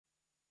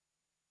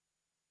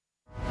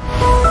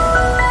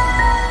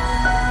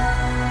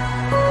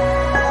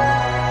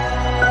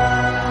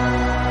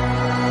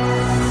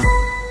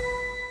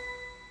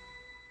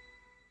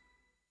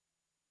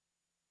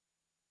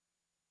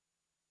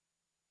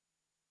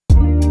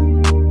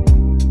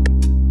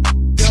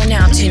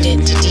tuned in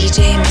to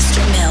DJ Mr.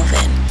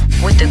 Melvin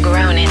with the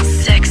grown and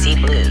sexy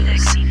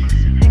blues.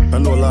 I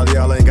know a lot of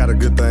y'all ain't got a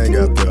good thing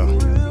out there,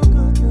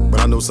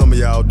 but I know some of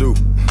y'all do.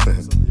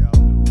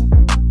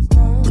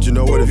 But you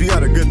know what? If you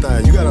got a good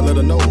thing, you gotta let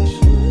her know.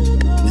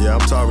 Yeah,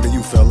 I'm talking to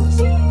you fellas.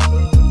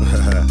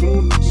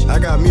 I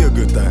got me a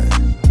good thing,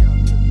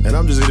 and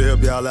I'm just here to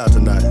help y'all out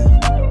tonight.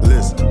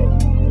 Listen.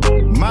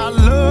 My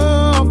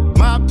love,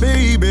 my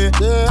baby,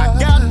 I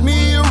got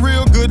me a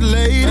real good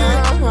lady.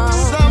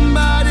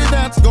 Somebody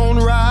that's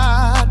gonna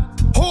ride,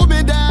 hold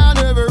me down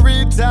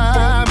every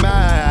time.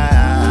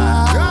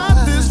 I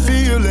got this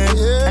feeling,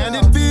 and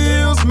it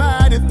feels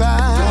mighty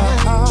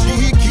fine.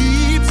 She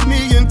keeps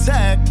me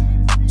intact,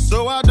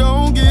 so I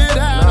don't get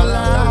out of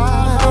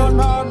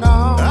line.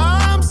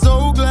 I'm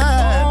so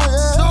glad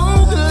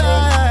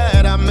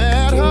I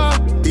met her.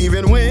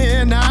 Even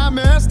when I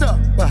messed up,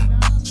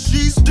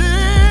 she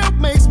still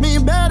makes me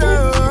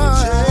better.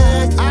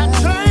 I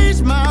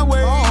changed my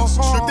ways,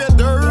 shook that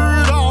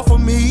dirt off of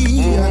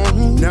me.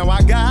 Now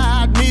I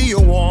got me a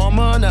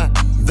woman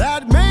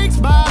that makes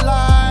my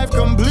life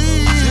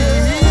complete.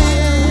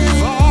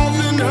 We've all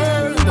been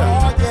hurt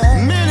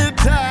many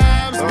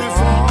times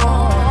before,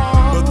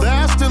 but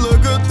that's still a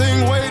good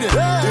thing waiting.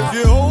 If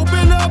you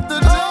open up the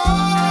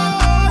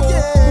door,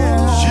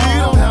 she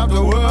don't have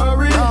to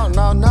worry.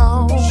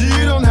 No. She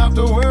don't have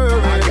to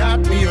worry. I got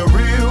me a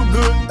real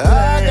good thing.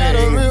 I got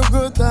a real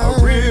good thing.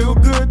 A real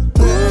good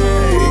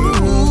thing.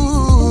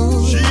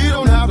 She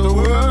don't have to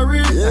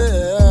worry.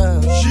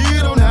 She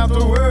don't have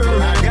to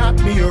worry. I got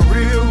me a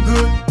real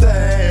good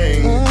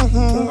thing.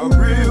 A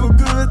real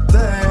good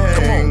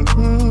thing.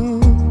 Come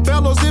on.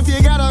 Fellas, if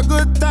you got a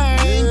good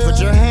thing, put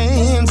your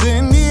hands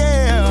in the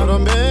air. Put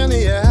 'em in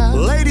the air.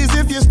 Ladies,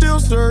 if you're still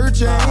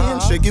searching,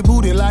 shake your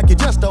booty like you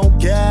just don't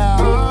care.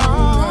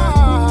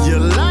 Your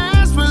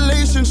last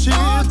relationship,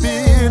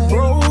 it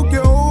broke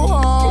your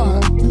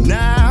heart.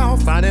 Now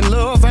finding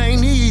love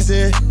ain't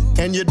easy,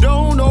 and you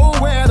don't know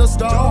where to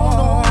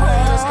start.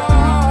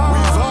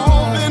 We've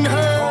all been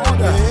hurt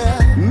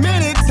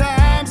many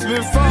times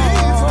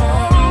before,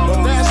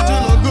 but that's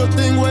still a good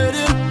thing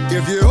waiting.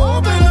 If you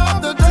open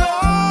up the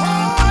door,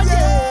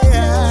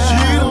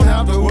 she don't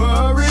have to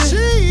worry.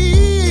 She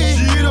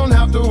don't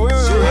have to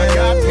worry. I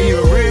got me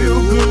a real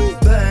good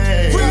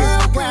thing. A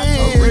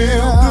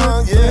real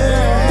good thing.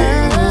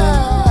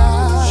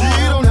 She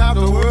don't have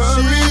to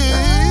worry.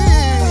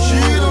 She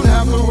don't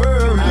have to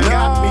worry. I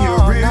got me a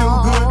real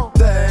good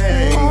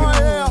thing.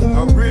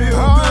 A real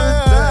good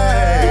thing.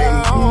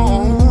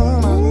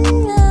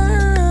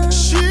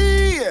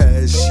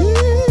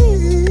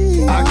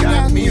 I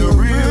got me a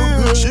real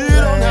good thing. She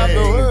don't have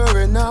to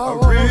worry now. A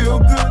real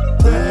good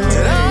thing.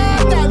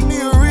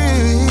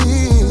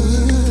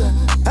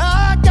 I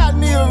got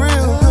me a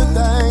real good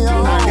thing.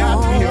 I got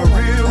me a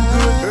real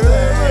good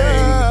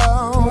thing.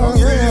 A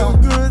real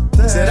good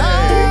thing. Said I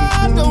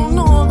don't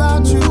know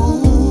about you,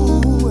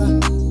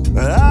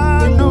 but I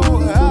know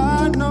I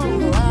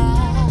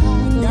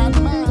got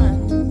mine.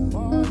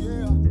 Oh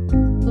yeah.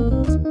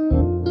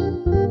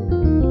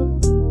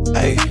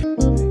 Hey,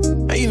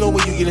 you know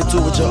when you get into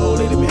it with your old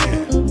lady, man.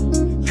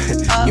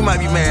 You might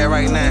be mad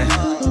right now,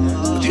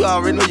 but you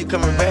already know you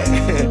coming back.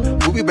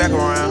 We'll be back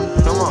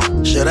around. Come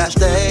on. Should I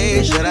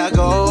stay? Should I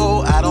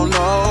go? I don't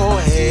know.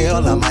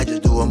 Hell, I might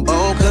just do them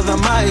both, cause I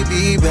might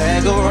be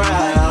back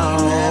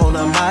around.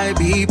 I might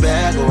be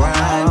back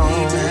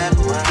around.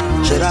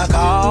 Should I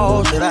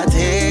call? Should I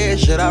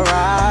text? Should I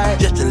ride?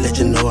 Just to let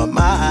you know I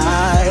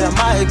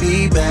might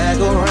be back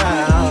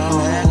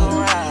around.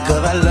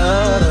 Cause I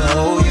love to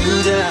hold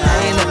you down.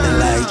 Ain't nothing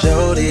like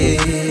Jody.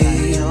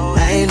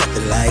 Ain't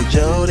nothing like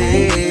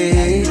Jody.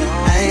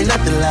 Ain't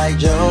nothing like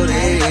Jody.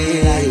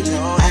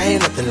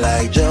 Ain't nothing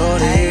like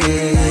Jody.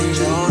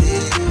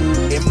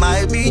 It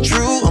might be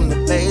true, I'm the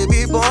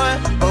baby boy,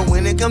 but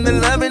when it comes to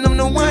loving, I'm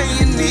the one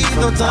you need.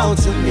 Don't talk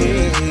to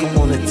me. Come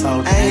on and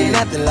talk to me. Ain't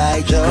nothing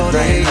like Jody.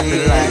 Ain't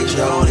nothing like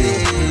Jody.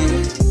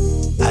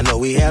 I know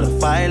we had a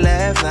fight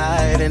last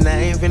night, and I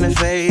ain't finna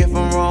say if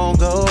I'm wrong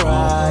or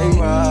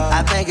right.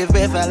 I think it's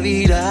best I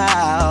leave the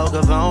house,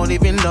 cause I don't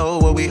even know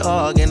what we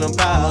arguing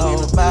about.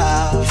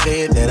 You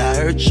said that I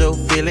hurt your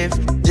feelings.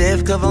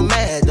 Just cause I'm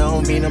mad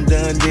don't mean I'm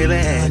done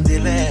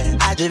dealing.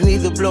 I just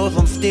need to blow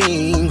some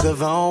steam,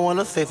 cause I don't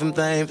wanna say some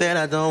things that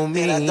I don't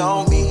mean.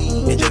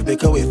 And just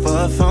because we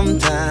fuss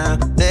sometime,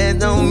 that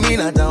don't mean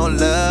I don't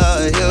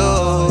love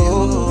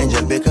you. And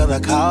just because I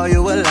call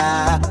you a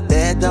lie,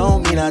 that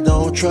don't mean I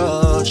don't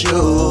trust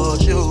you.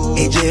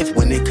 It's just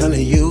when it comes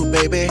to you,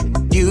 baby,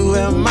 you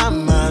have my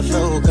mind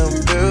so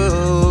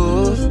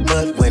confused.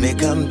 But when it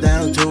comes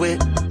down to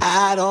it,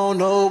 I don't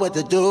know what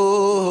to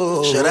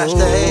do. Should I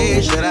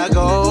stay? Should I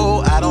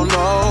go? I don't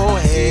know.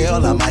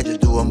 Hell, I might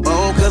just do them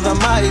both, cause I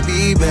might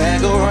be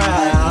back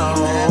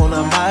around.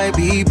 I might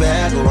be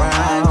back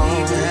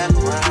around.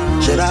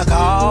 Should I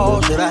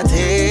call? Should I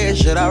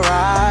text? Should I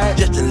ride?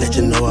 Just to let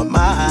you know I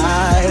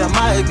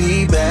might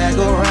be back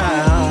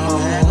around.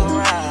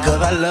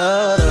 Cause I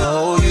love to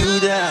hold you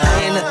down.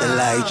 Ain't nothing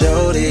like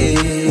Jody.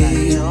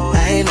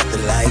 Ain't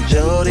nothing like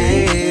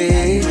Jody.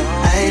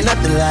 Ain't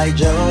nothing nothing like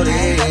Jody.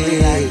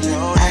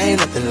 Ain't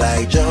nothing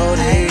like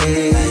Jody.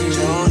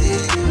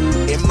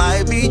 It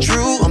might be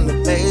true, I'm the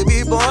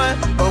baby boy,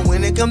 but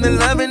when it come to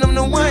loving, I'm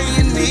the one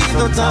you need.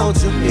 Don't talk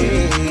to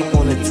me.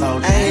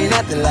 Ain't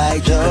nothing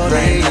like Jody.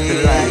 Ain't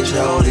nothing like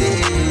Jody.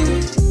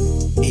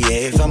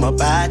 Yeah, if I'm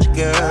about you,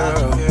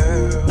 girl,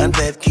 and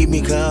that keep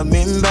me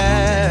coming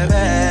back.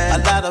 A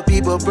lot of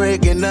people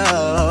breaking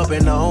up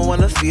and don't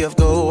wanna see us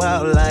go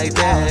out like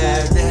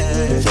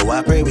that. So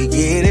I pray we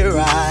get it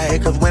right,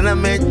 cause when I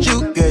met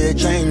you, girl, you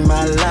changed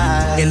my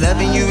life. And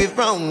loving you is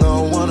wrong, I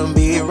don't wanna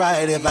be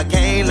right. If I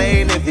can't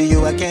lay next to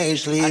you, I can't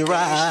sleep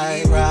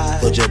right.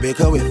 But just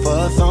because we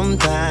fuck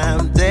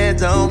sometimes, that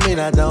don't mean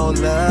I don't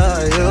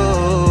love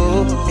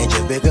you. And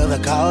just because I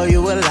call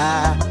you a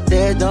lie,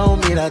 that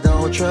don't mean I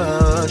don't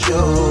trust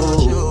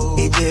you.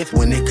 It's just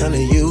when it come to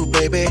you,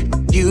 baby,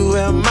 you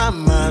have my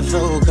mind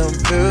so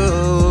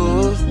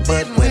confused.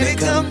 But when it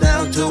comes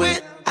down to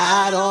it,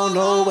 I don't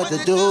know what to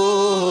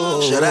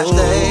do. Should I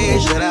stay?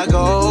 Should I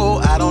go?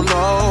 I don't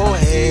know.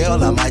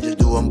 Hell, I might just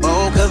do them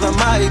both, cause I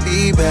might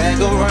be back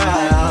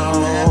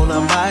around. I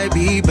might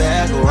be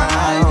back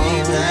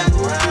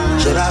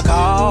around. Should I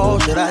call?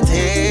 Should I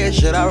text?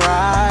 Should I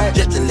ride?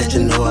 Just to let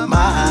you know I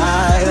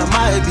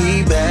might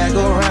be back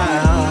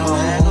around.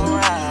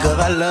 Cause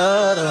I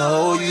love to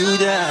hold you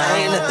down.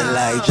 Ain't nothing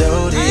like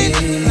Jody.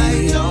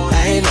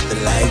 Ain't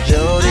nothing like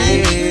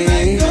Jody.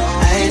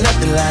 Ain't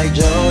nothing like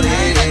Jody.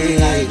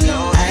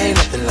 Ain't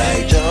nothing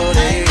like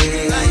Jody.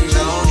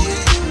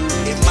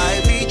 It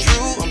might be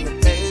true, I'm the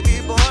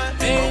baby boy.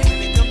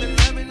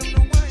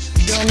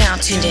 You're now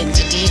tuned in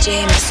to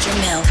DJ Mr.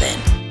 Melvin.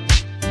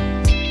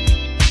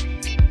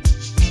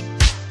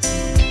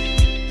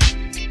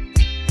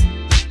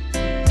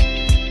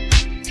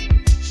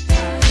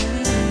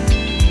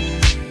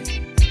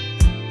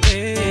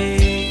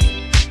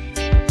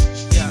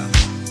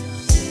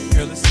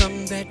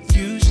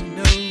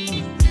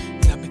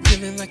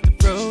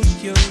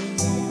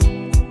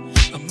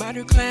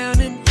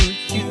 Clowning for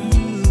you,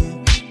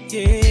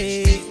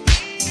 yeah.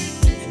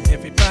 And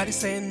everybody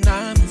saying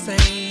I'm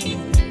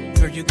insane.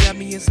 Girl, you got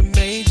me in some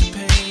major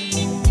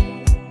pain.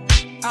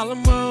 All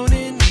I'm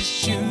wanting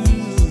is you,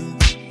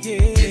 yeah.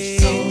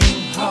 It's so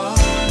hard,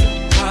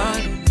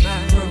 hard and I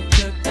broke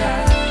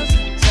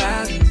 1,000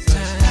 times.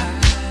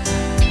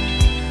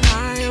 I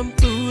am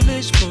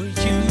foolish for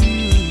you,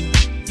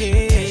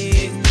 yeah.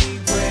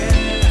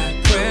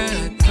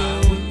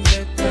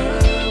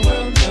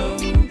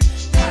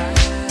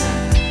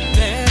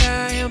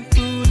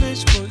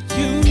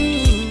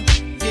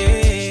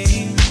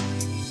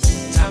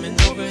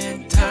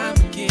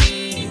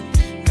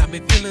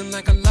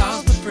 Like I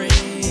lost my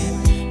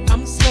friend,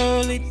 I'm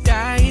slowly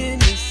dying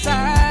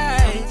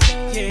inside,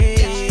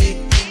 yeah.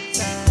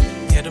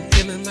 Yet I'm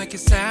feeling like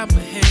it's out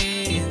my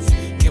hands.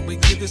 Can we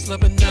give this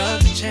love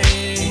another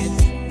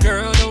chance?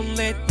 Girl, don't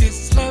let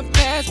this love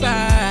pass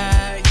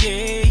by,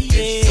 yeah,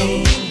 yeah. It's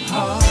so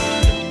hard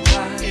to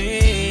find,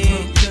 yeah.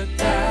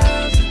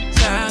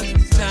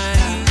 1,000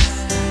 times.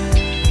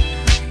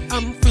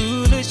 I'm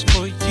foolish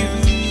for you,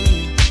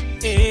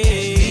 yeah.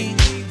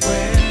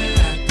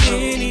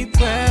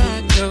 Anywhere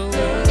I go,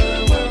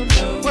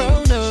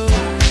 world knows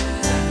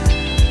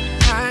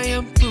I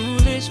am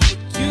foolish for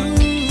you.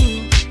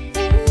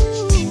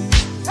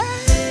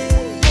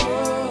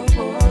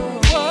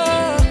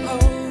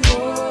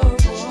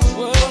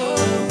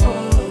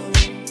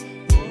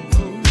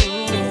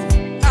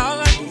 All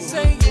I can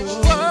say is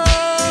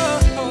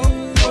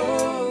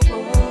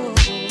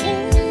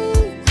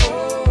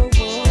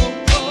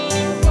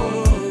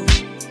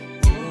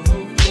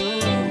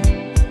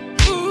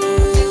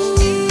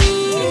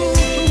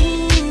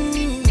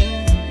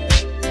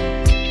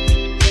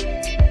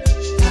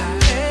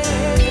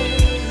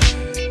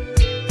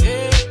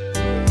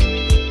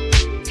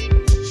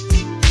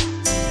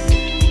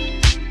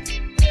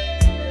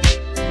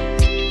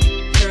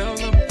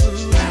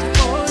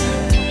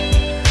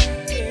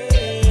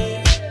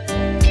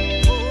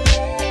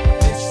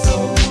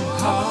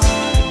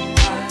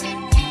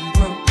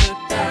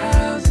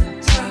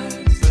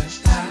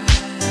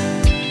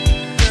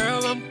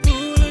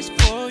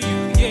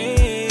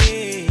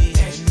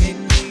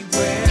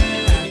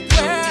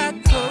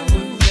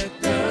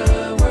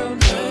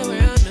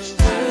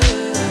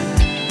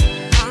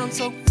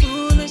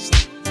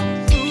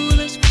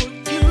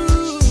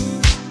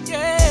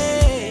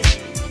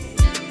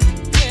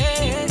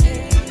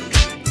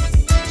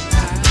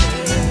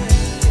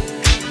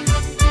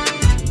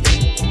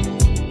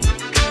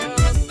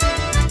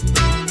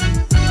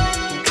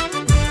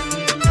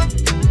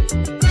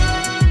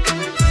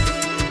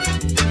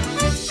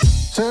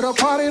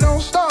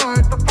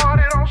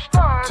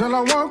till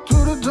I walk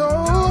through the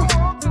door.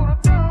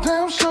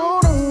 Damn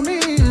sure don't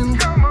end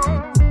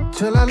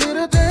till I leave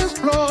the dance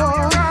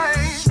floor.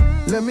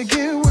 Let me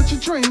get what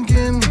you're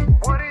drinking.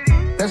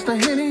 That's the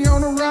Henny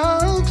on the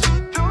rocks.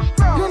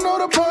 You know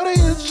the party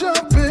is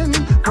jumping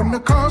from the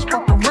cars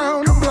parked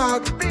around the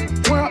block.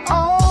 Where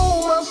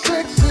all my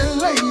sexy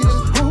ladies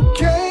who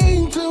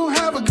came to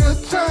have a good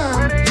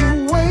time.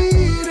 You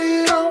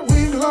waited all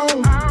week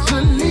long to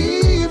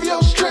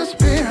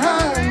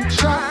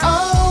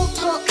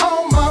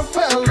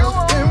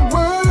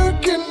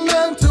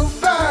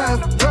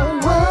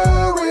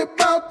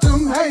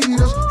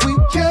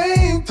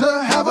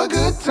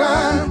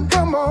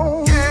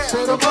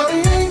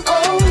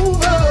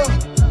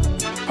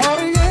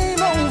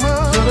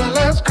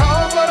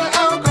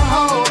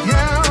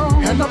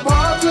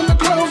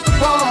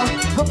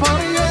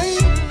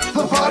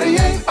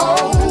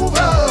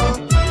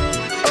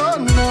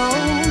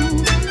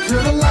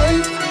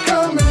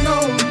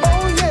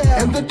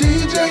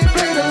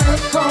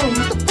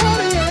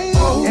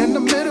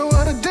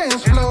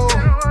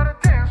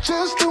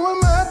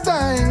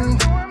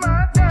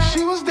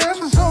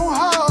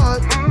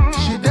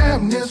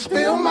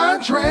spill my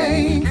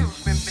drink.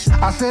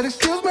 I said,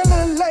 excuse me,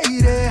 little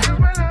lady.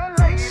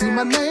 See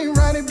my name,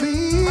 Ronnie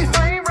B.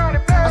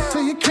 I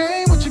see you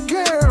came with your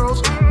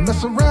girls.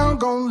 Mess around,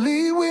 gon'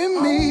 leave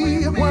with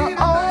me. Well,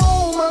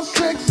 all my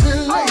sexy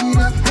ladies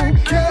who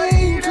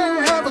came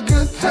to have a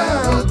good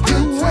time.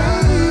 You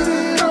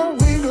waited all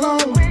week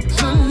long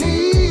to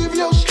leave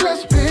your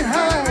stress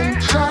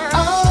behind. Shout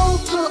out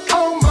to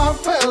all my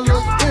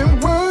fellas been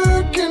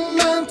working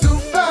 9 to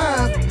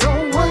 5.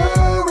 Don't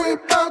worry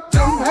about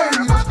them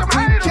haters.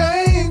 We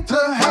came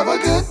to have a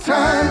good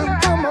time.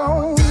 Come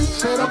on,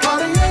 say the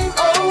party ain't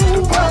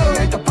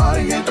over. The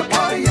party ain't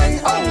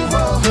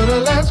over. To the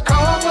last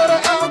call for the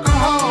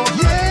alcohol.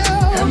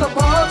 Yeah, and the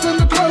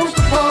bartender close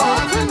the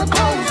bar. The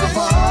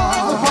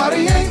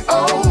party ain't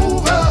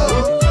over.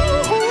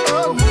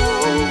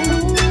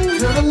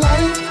 Till the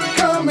lights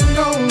coming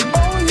on.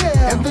 Oh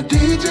yeah, and the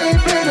DJ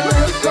play the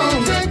last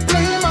song.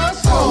 Play my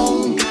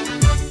song.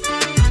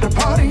 The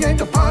party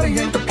ain't over.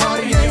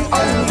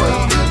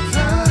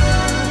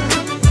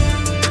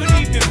 Good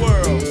evening,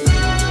 world.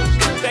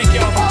 Thank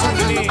y'all for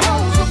tuning in.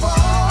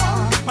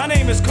 My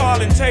name is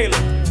Carlin Taylor,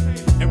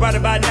 and right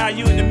about now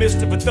you in the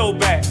midst of a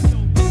throwback.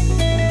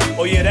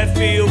 Oh yeah, that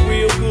feel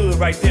real good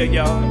right there,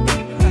 y'all.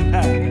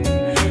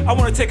 I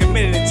want to take a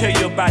minute and tell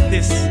you about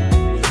this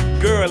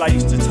girl I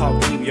used to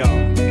talk to,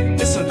 y'all.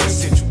 Listen to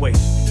this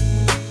situation.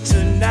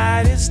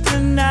 Tonight is the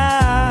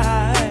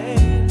night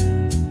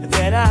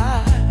that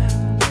I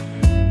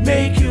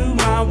make you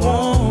my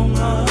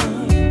woman.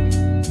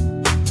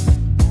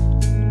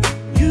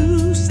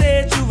 You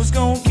said you was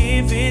gonna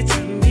give it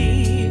to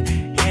me,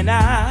 and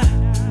I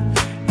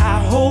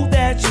hope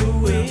that you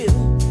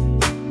will.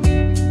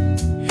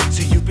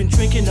 See, you've been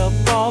drinking up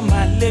all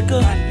my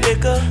liquor,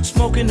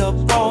 smoking up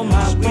all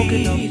my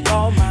weed.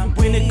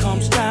 When it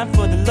comes time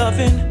for the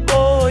loving,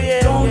 oh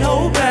yeah, don't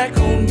hold back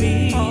on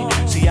me.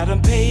 See, I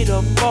done paid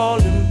up all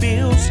them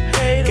bills,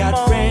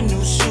 got brand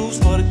new shoes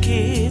for the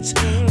kids.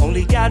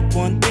 Only got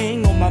one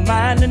thing on my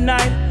mind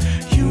tonight,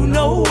 you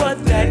know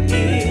what that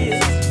is.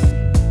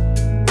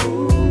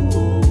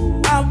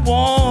 I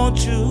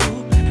want you,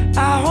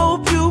 I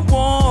hope you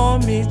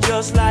want me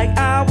just like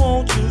I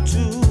want you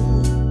to.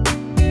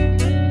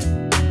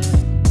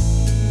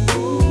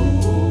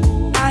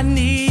 I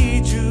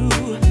need you,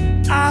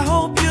 I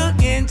hope you're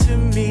into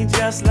me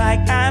just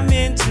like I'm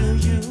into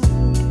you.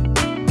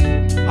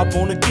 I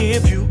wanna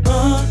give you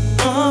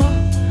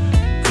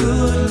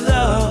good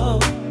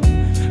love.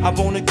 I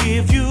wanna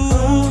give you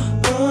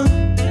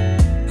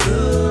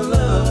good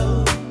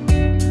love.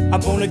 I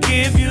wanna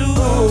give you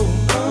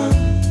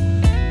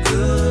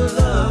good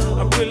love.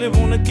 I really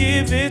wanna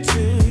give it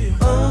to you,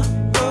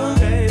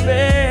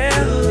 baby.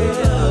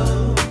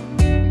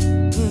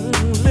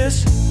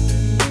 Listen,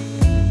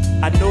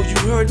 I know you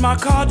heard my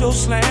car door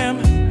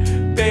slam,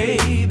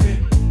 baby.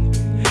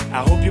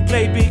 I hope you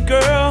play big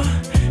girl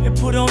and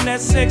put on that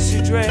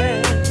sexy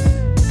dress.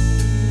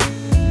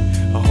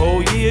 A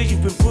whole year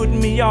you've been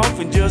putting me off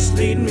and just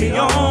leading me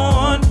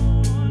on.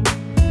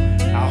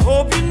 I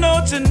hope you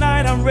know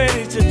tonight I'm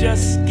ready to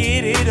just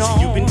get it on.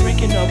 See, you've been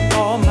drinking up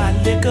all my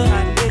liquor,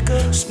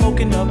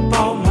 smoking up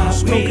all my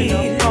weed.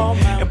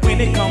 And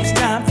when it comes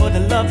time for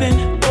the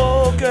loving,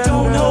 oh girl,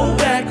 don't hold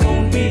back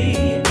on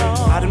me.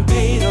 I done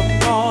paid up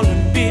all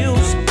them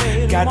bills,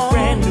 got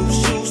brand new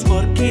shoes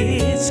for the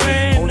kids.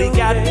 Only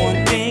got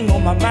one thing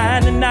on my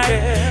mind tonight,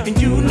 and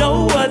you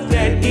know what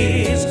that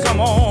is. Come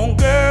on,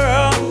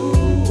 girl,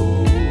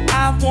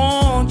 I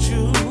want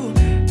you,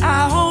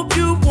 I hope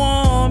you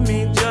want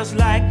me just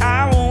like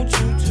I want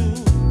you to.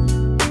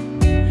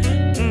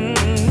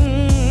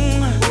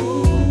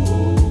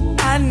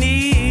 I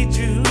need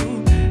you,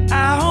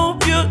 I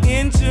hope you're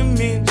into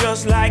me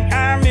just like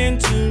I'm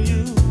into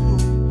you.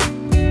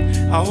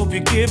 I hope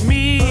you give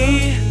me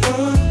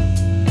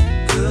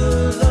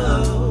good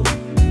love.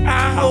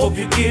 I hope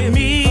you give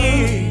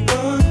me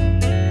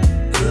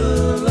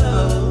good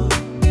love.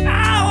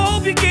 I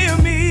hope you give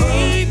me,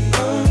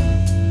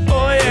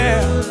 oh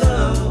yeah,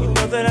 you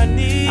know that I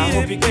need. I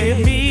hope you give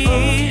me,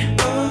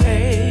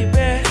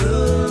 baby,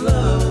 good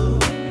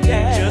love,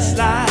 yeah, just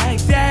like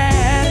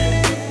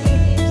that,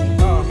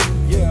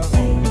 yeah,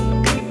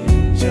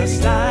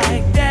 just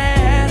like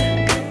that,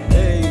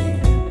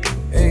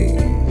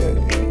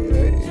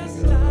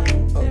 just like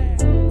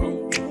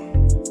that.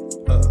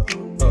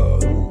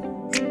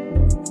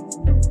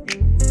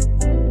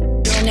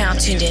 You're now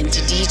tuned in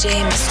to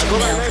DJ Mr.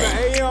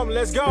 Melvin.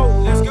 Let's go.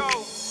 Let's go.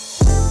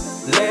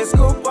 Let's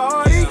go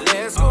party.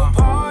 Let's go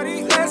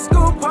party. Let's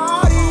go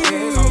party.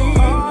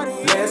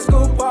 Let's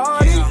go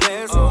party.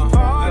 Let's go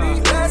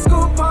party. Let's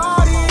go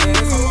party.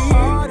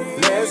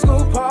 Let's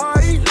go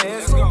party.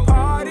 Let's go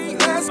party.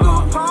 Let's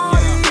go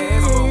party.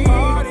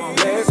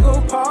 Let's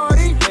go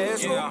party.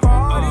 Let's go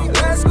party.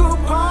 Let's go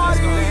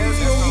party.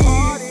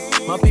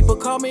 My people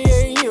call me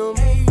AM,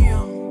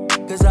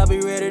 'cause I be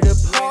ready to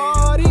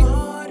party.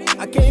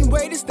 I can't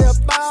wait to step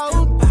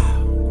out,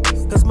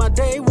 'cause my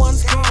day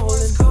one's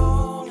calling.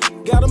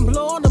 Got them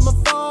blowing on my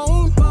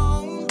phone,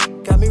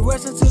 got me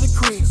rushing to the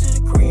crib.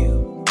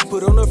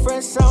 Put on a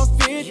fresh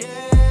outfit,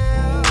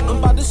 I'm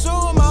about to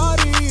show 'em how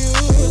to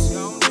use.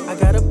 I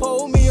gotta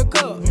pour me a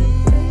cup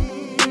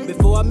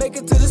before I make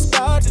it to the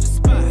spot.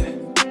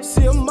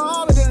 See 'em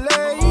already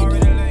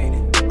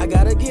late. I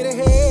gotta get a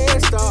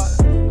head start.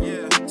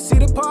 See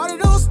the party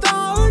don't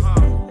start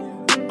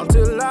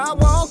until I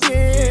walk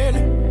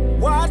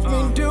in. Watch me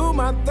do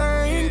my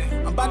thing.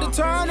 I'm about to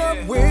turn up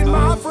with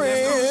my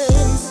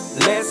friends.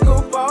 Let's go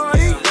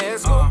party.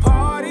 Let's go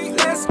party.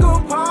 Let's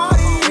go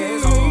party.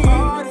 Let's go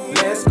party.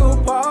 Let's go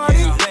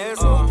party.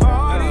 Let's go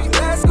party.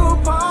 Let's go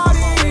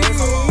party.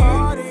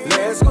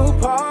 Let's go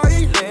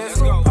party. Let's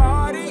go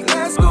party.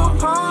 Let's go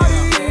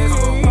party. Let's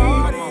go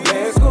party.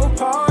 Let's go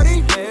party.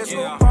 Let's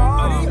go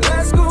party.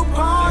 Let's go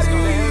party.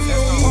 Let's go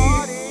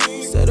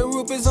party. Say the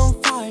roof is on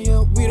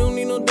fire. We don't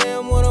need no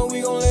damn water.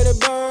 We gon' let it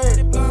burn.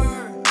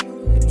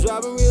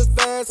 Driving real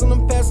fast and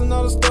I'm passing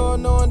all the store,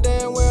 knowing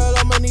damn well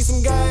I'ma need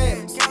some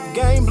gas.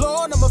 Game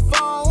blowing on my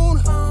phone,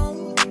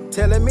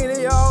 telling me that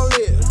y'all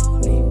live.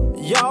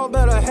 Y'all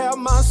better have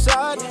my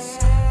shot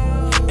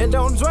and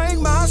don't drink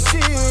my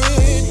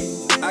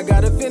shit. I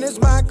gotta finish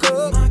my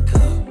cup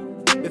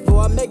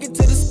before I make it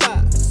to the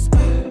spot.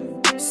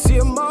 See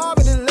 'em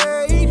already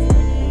late.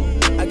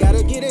 I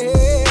gotta get a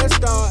head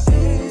start.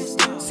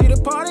 See the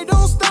party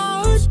don't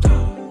start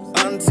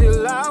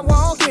until I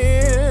walk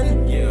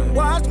in.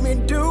 Watch me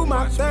do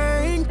my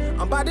thing.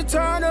 I'm about to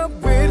turn up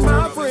with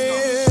my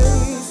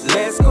friends.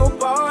 Let's go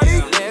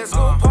party. Let's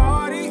go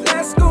party.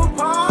 Let's go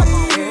party.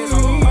 Let's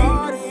go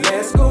party.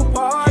 Let's go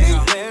party.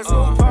 Let's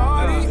go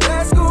party.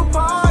 Let's go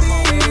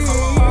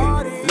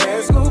party.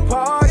 Let's go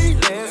party.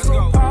 Let's go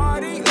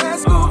party.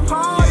 Let's go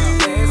party.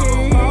 Let's go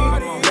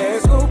party.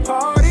 Let's go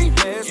party.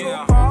 Let's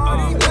go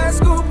party. Let's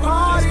go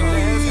party.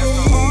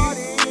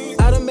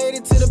 I done made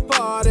it to the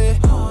party.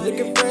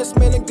 Looking fresh,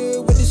 smelling good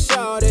with the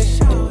shawty.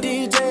 The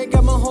DJ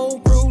got my whole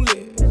crew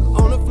lit.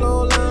 On the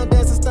floor line,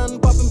 dancing, stunning,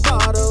 popping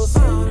bottles.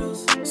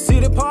 See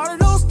the party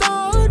don't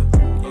start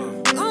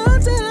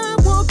until I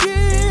walk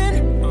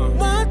in.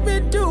 Watch me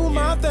do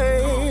my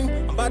thing.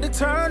 I'm about to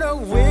turn up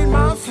with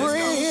my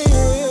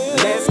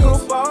friends. Let's go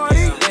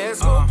party. Let's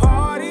go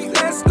party.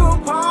 Let's go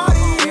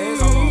party.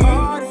 Let's go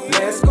party.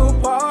 Let's go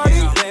party.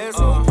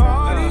 Let's go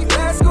party.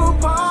 Let's go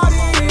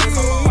party. Let's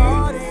go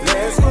party.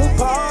 Let's go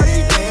party.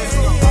 Let's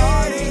go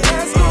party.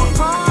 Let's go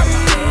party.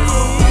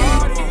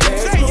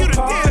 Say you the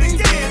dead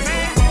again,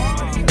 man.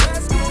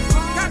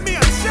 Got me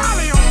a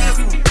Charlie on this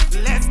one.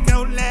 Let's go,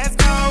 let's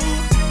go.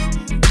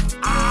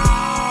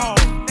 Oh,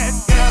 let's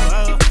go.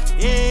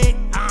 Yeah,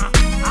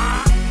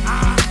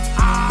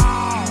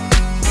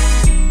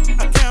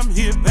 come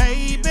here,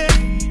 baby.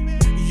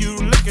 You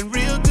looking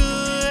real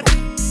good.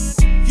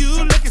 You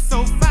looking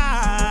so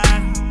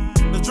fine.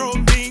 That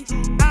drove me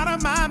out of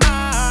my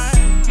mind.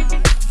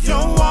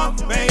 Your walk,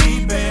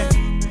 baby,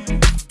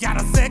 got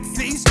a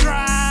sexy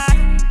stride.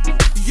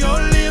 Your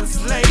lips,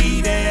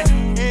 lady,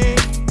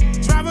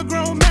 drive a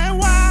grown man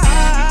wild.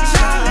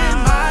 Charlie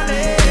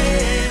Molly,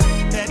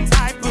 that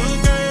type of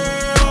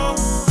girl.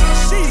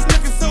 She's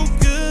looking so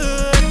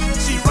good,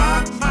 she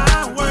rocked my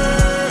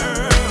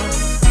world.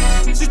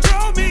 She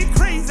drove me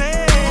crazy,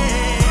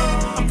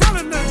 I'm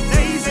calling her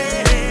Daisy.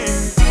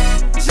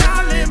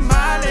 Charlie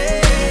Molly,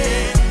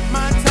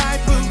 my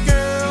type of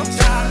girl.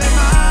 Charlie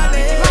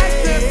Molly, like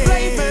the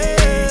flavor,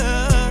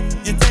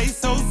 you taste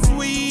so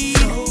sweet.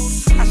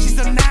 She's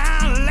a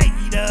now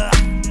later,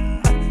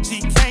 she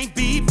can't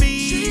be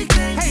beat.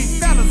 Hey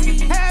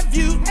fellas, have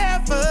you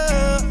ever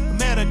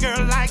met a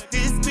girl like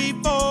this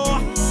before?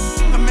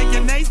 I make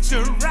your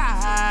nature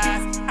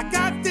rise. I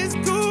got this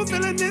cool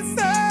feeling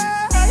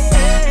inside.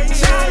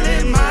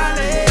 Charlie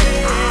Molly,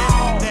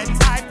 that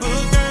type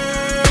of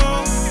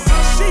girl.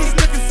 She's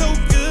looking so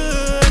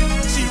good,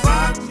 she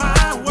rocked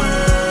my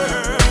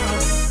world.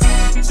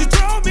 She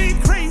drove me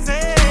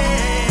crazy,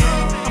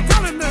 I'm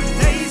calling her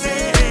Daisy.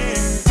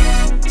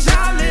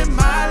 Charlie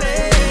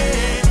Molly,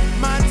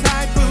 my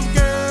type of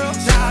girl.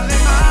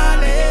 Charlie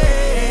Molly.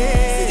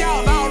 See,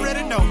 y'all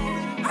already know.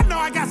 I know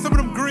I got some of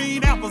them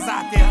green apples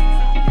out there.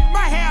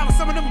 Might have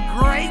some of them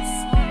grapes.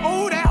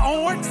 Oh, that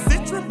orange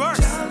citrus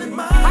burst.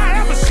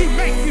 However she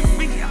make you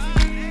feel,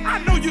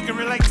 I know you can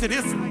relate to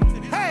this one.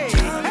 Hey,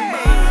 hey,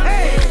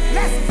 hey,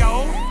 let's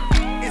go.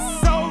 It's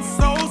so,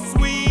 so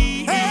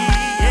sweet.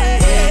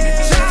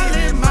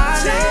 Charlie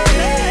Molly,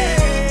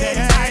 that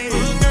type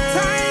of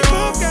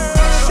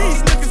girl. She's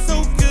looking so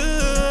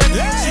good.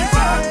 She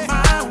rocked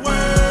my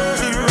world.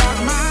 She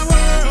rocked my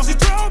world. She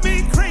drove me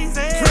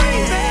crazy.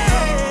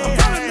 I'm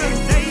calling her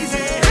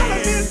Daisy.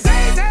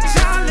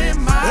 Charlie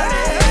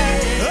Molly,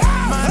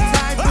 my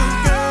type of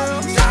girl.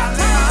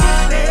 Charlie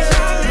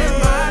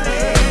Molly,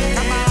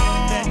 come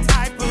on, that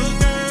type of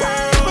girl.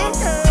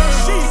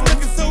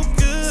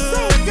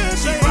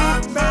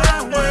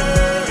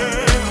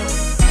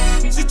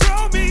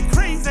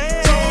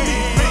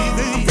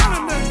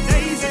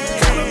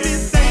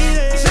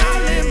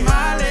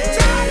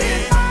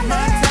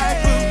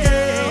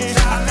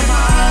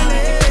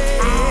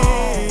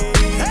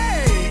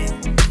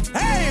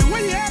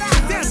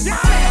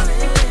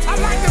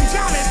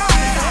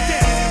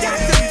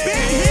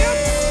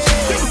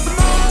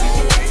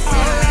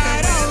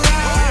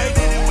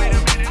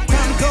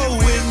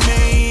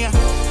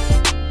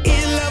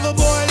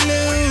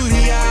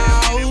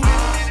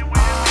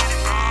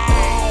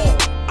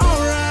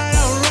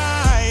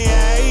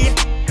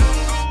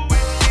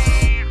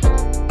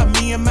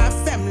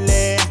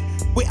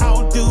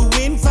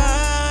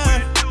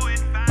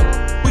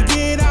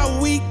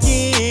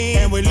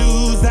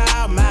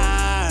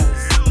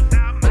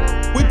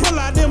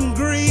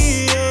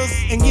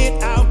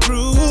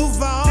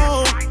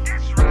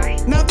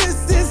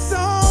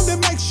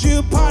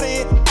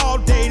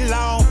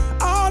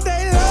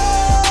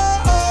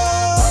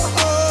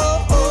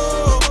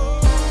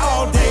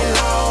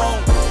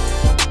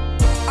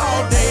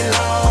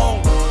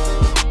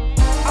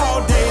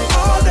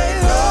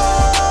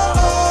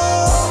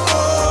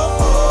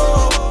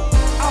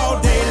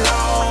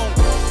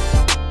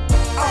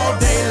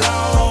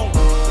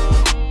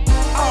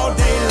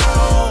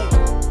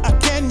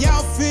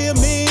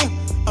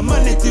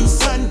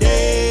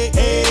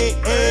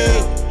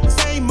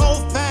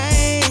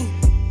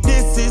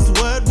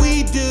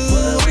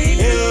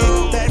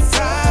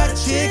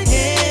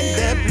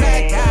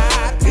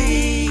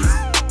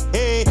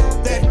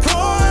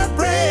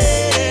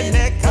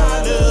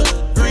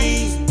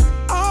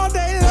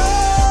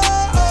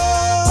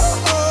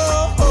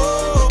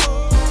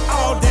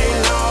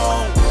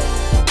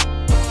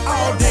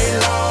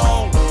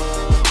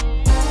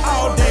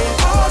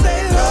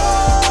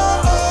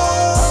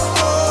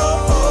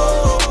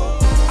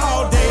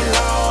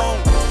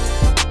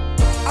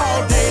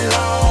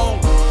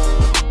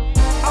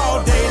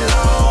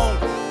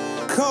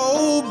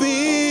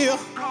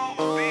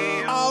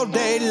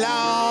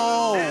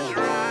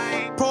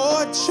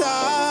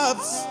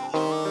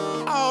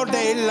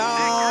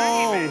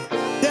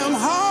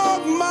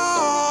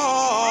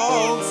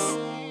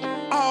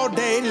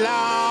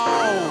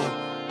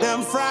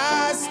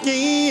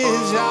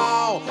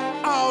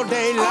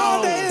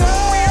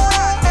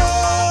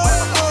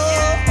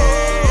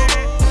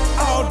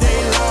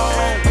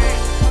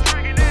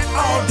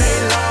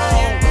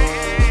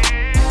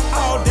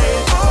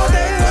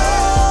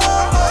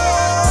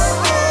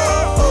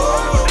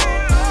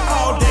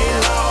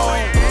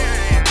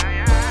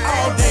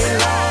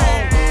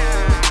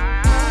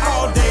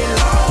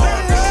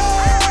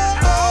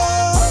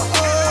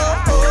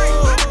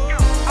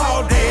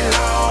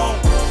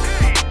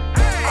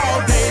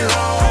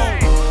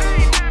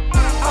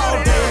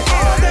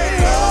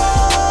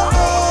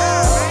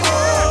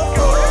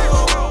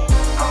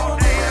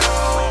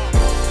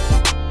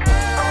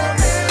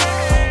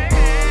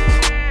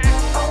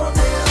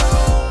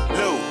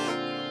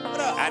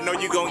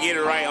 get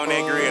it right on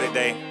that grill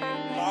today.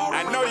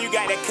 I know you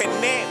got that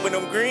connect with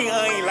them green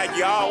onions like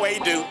you always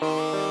do.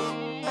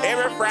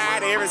 Every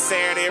Friday, every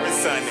Saturday, every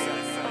Sunday.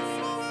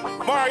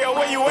 Mario,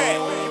 where you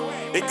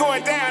at? They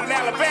going down in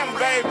Alabama,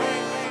 baby.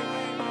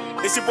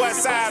 It's your boy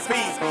Side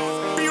Piece.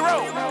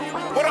 B-Roll.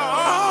 What up?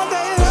 All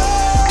day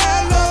long,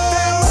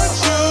 Alabama,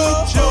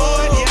 Georgia,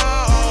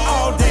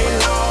 all day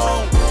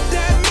long.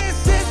 That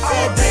Mississippi,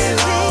 all day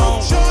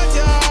long,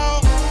 Georgia,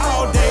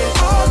 all day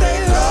long.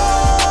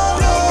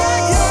 The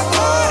backyard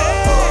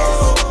parties,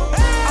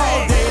 all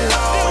day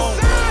long. Them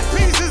side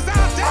pieces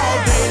out there, all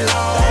day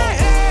long,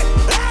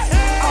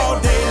 all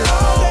day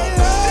long.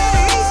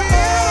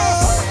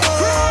 Louisiana,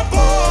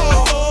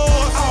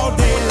 crumbles, all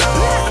day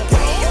long, all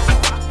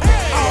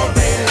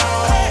day long.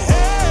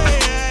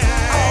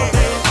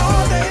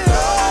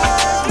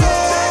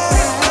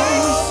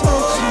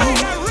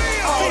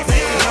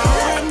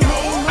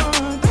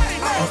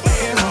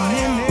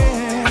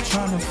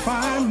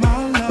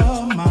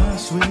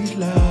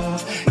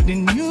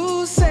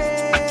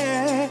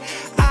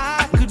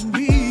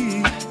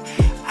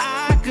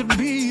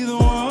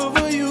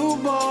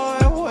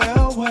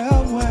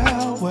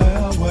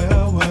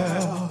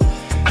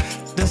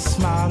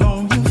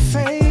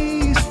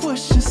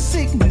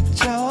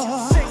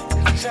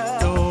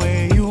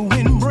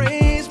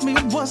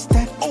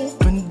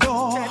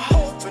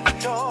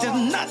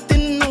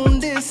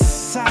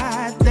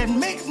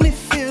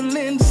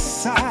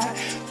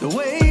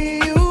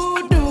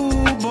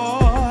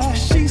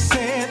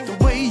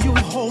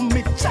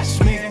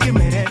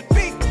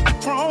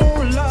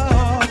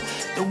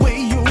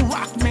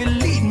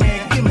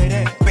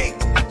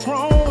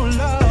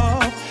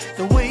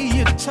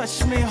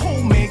 Touch me,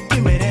 hold me,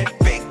 give me that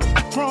big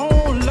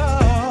grown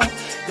love.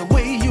 The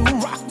way you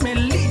rock me,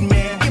 lead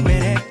me, give me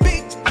that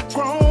big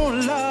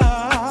grown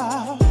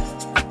love.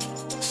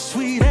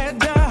 Sweet as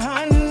the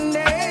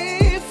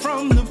honey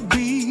from the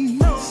bees.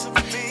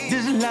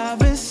 This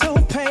love is so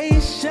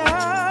patient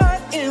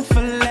and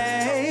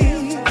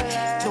filet.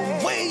 The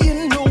way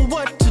you know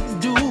what to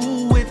do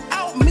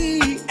without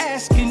me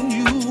asking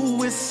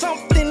you is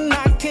something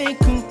I can't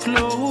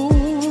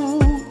conclude.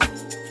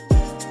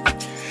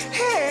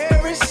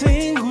 Every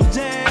single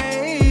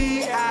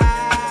day, I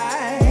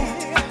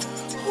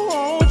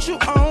want you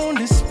on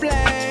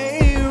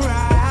display,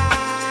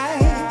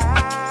 right?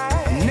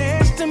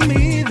 Next to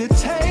me, the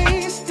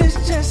taste is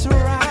just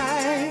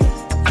right.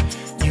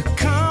 You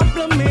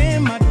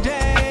compliment my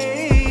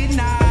day,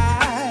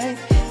 night.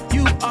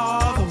 You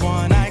are the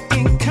one I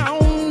can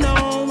count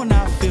on when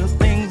I feel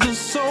things are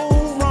so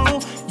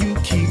wrong. You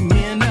keep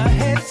me in a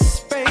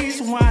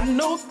headspace where I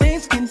know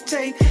things can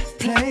take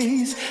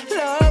place.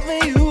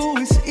 Loving you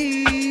is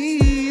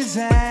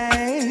easy.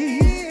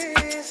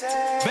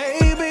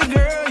 Baby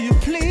girl, you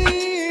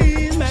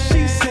please me.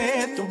 She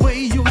said the way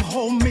you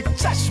hold me,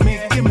 touch me,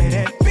 give me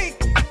that big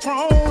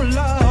grown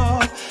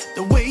love.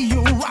 The way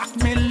you rock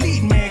me,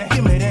 lead me,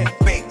 give me that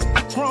big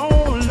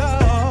grown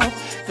love.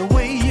 The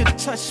way you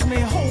touch me,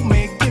 hold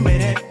me, give me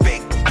that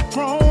big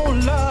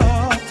grown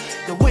love.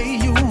 The way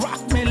you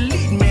rock me,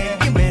 lead me,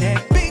 give me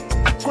that big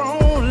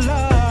grown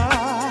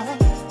love.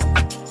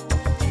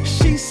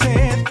 She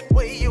said, the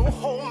way you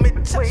hold me,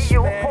 touch me.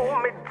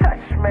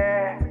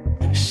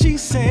 She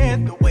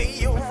said, the way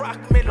you rock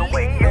me,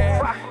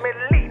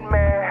 lead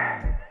me.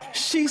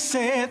 She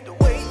said, the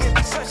way you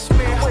touch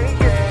me, hold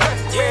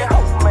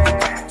me.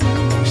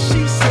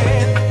 She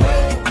said, the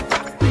way you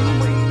rock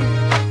me,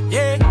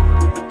 yeah.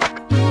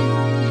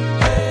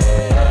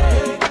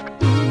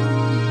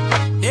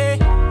 Yeah.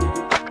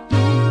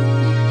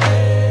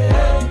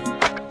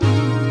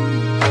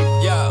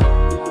 Yo,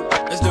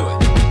 let's do it.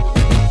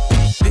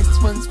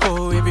 This one's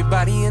for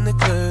everybody in the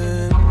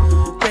club.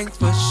 Thanks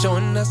for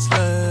showing us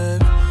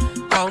love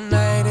all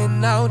night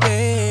and all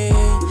day.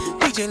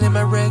 DJ, let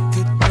my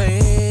record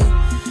play.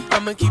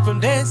 I'ma keep 'em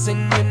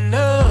dancing, you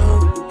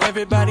know.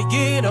 Everybody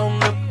get on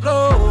the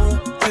floor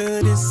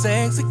to this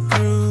sexy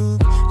groove.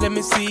 Let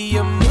me see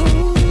you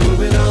move.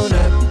 Move it on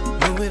up,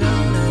 move it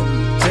on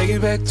up. Take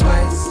it back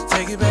twice,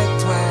 take it back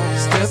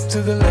twice. Step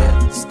to the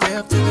left,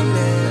 step to the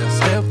left.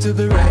 Step to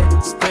the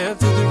right, step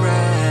to the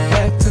right.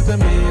 Back to the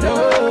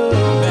middle,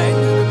 back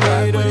to the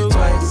middle.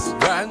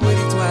 Rock with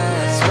it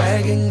twice,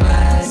 swagging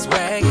glide,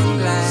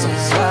 so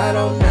slide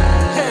on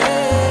night.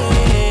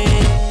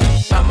 Hey,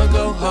 I'ma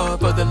go hard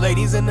for the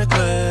ladies in the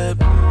club,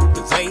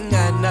 'cause ain't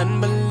got nothing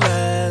but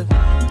love.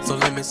 So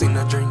let me sing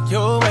a drink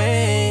your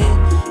way.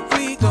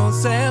 We gon'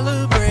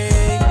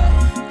 celebrate,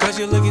 'cause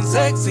you're looking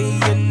sexy,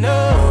 you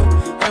know.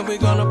 And we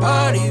gonna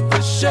party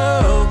for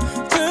sure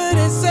to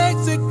this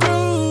sexy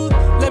groove.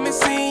 Let me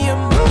see you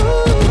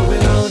move. Move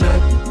it on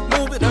up,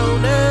 move it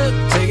on up.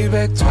 Take it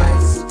back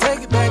twice,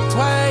 take it back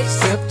twice.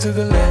 Step to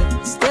the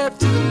left, step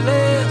to the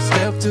left.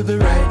 Step to the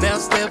right, now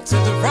step to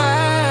the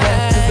right.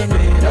 Back to the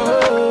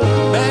middle,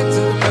 back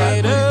to the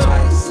middle.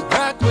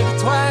 Rock with it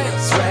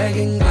twice,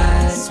 swagging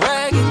glide, so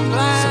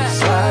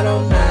slide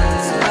on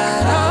night,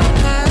 slide on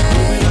night.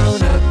 Move it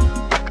on up,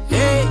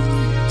 yeah.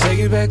 Take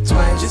it back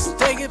twice, just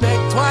take it back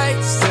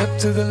twice. Step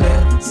to the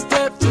left,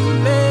 step to the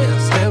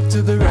left. Step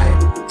to the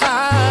right.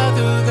 All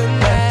through the night.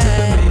 Back to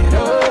the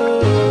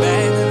middle.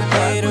 Back to the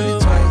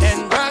middle. Twice.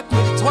 And rock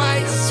with it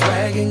twice.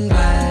 Swag and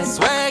glide.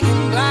 Swag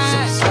and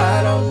glide. So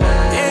slide on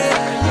night.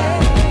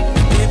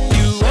 Yeah. If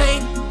you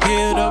ain't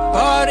here to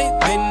party,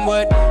 then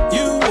what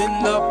you in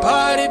the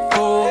party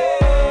for?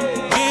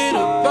 Get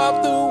up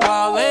off the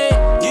wall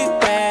and get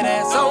that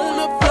ass on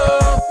the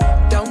floor.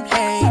 Don't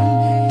hate,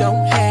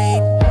 don't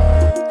hate.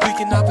 We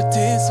can all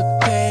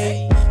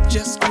participate.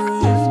 Just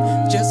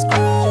groove, just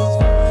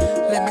groove.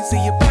 Let me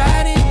see your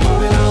body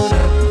move it on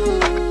up.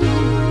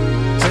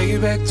 Take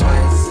it back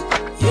twice.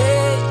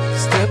 Yeah.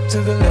 Step to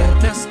the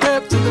left, now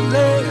step to the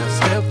left. Now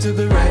step to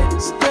the right,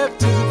 step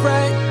to the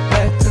right.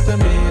 Back to the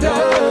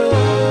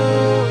middle.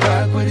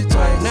 Rock with it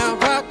twice. Now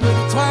rock with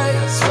it twice.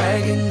 Now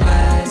swag and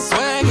glide,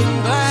 swag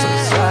and glide.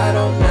 So slide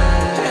on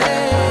night.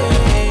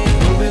 Hey.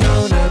 Move it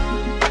on up.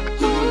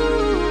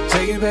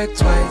 Take it back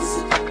twice.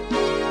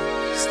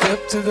 Step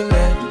to the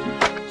left.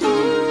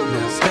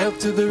 Now step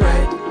to the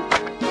right.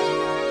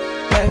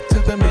 Back to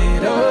the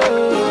middle.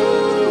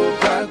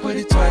 Rock with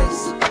it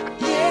twice.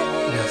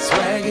 Now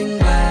swag and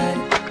glide.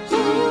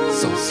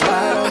 So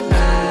slide on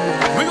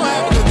night. We gon'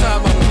 have a good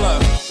time on the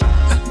club.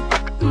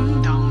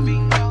 Don't be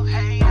no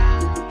hater.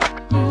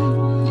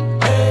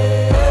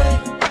 Hey.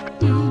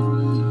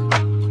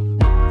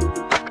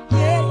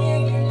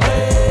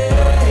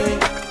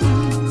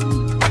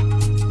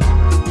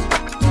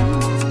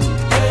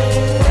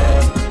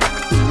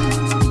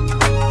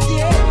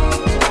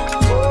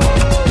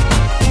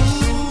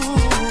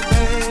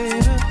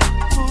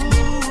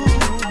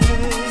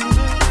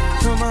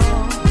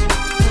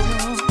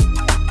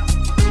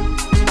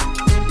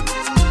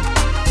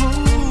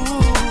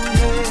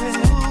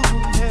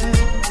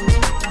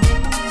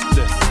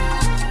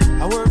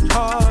 I worked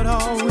hard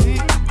all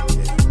week.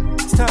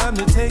 It's time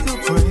to take a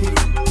break.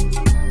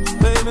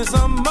 Play me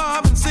some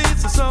Marvin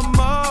Seeds or some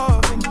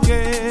Marvin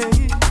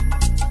Gaye.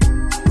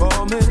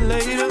 Call me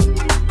later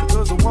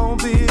because I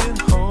won't be at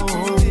home.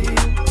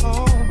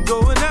 I'm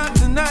going out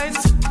tonight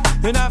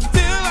and I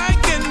feel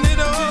like getting it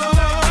all.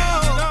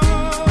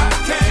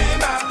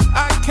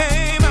 I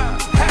came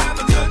out, have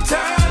a good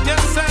time.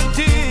 Yes, I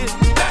did.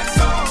 That's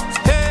all.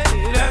 Hey,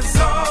 that's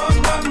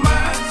on my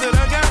mind. Said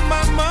I got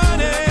my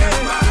money.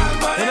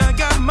 And I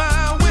got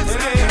my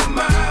whiskey.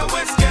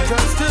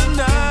 Just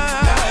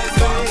tonight,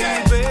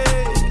 baby.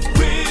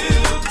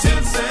 Real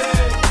tipsy.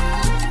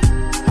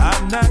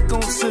 I'm not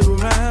gonna sit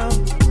around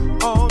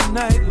all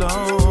night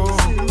long.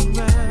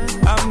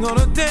 I'm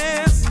gonna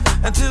dance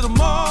until the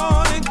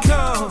morning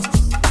comes.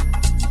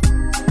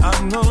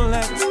 I'm gonna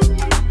let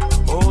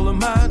all of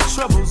my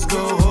troubles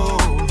go.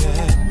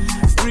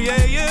 Yeah. It's 3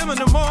 a.m. in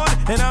the morning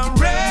and I'm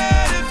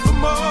ready for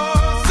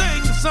more.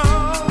 Sing the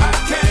song.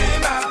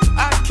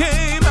 I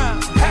came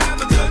out,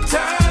 have a good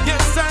time.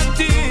 Yes, I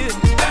did.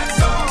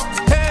 That's all.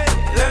 Hey,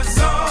 that's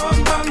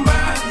on my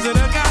mind. Said I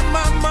got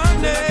my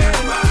money.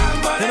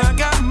 And I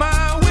got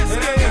my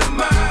whiskey.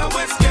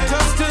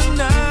 Just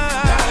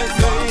tonight,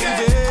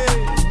 baby.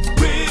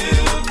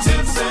 Real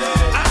tipsy.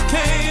 I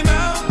came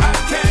out.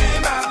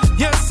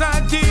 Yes, I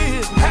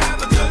did. Have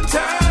a good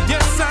time.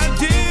 Yes, I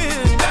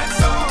did.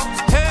 That's all.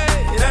 Hey,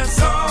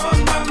 that's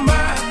on my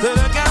mind. That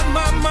I got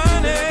my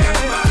money.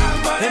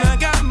 And I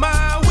got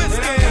my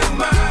whiskey.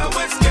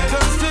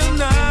 Just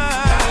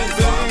tonight,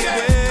 baby.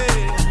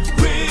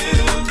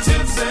 Real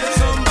tipsy.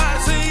 Somebody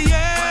say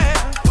yeah.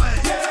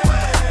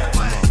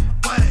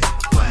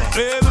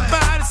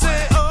 Everybody say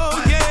oh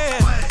yeah.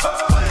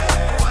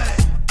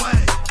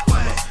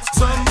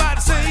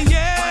 Somebody say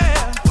yeah.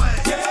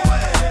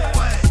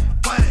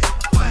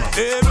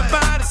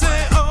 Everybody say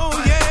oh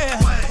yeah.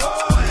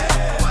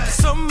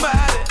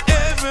 Somebody,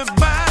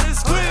 everybody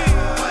scream.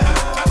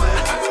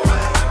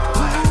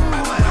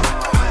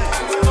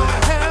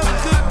 Have a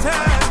good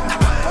time.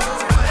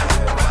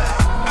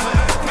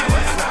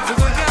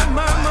 'Cause I got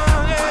my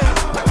money.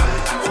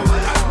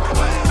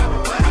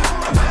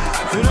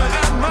 And I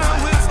got my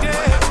whiskey.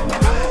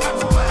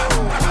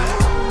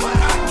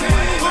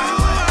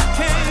 I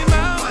came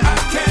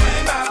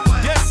out.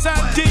 Yes, I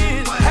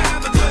did.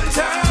 Have a good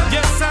time.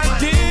 Yes, I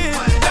did.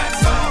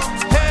 That's all.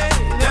 Hey,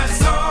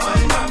 that's on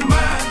my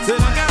mind.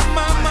 Said I got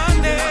my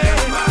money.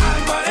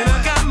 And I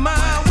got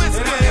my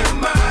whiskey.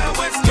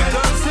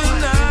 Just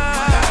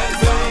tonight,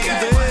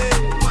 baby.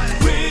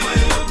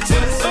 Real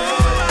tipsy.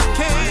 Oh, I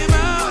came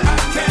out.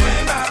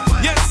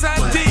 Yes, I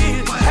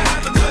did.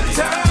 Have a good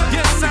time.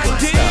 Yes, I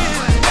did.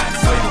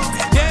 That's all.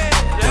 Yeah,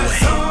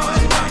 that's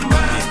on my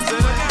mind.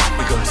 Said I got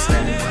my money.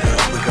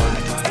 We're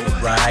gonna do it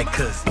right,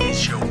 'cause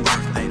it's your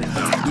birthday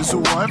tonight. This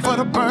one for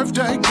the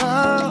birthday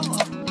girl.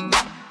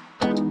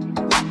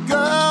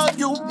 Girl,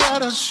 you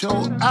better show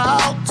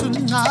out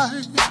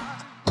tonight.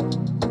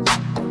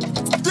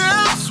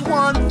 This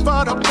one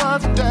for the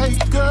birthday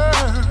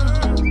girl.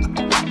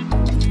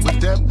 With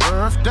that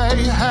birthday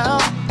hair,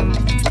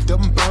 with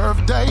them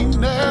birthday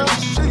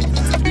nails.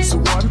 This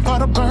one for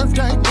the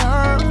birthday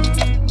girl.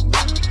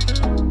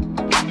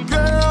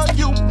 Girl,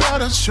 you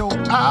better show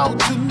out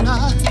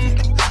tonight.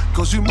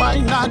 'Cause you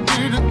might not get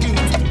it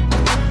again.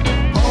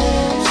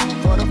 Pose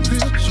for the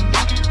picture.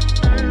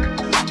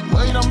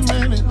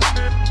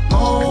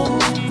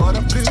 Pose for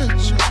the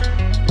picture.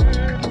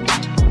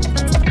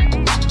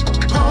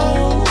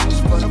 Pose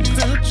for the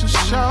picture,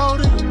 shout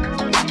it.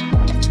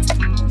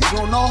 You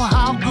don't know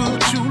how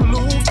good you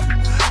look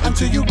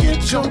until you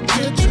get your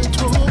picture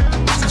took.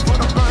 This is for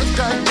the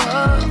birthday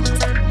girl.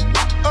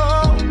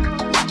 Oh,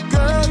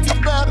 girl, you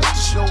better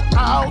show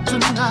out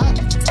tonight.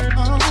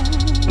 Oh,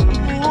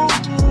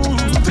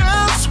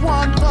 this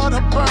one for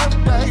the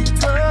birthday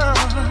girl.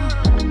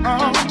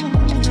 Oh,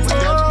 with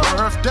that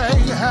birthday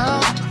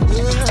hat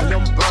and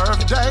them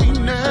birthday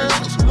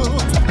nails,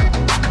 look.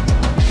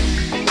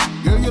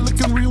 Girl, you're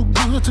looking real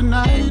good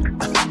tonight.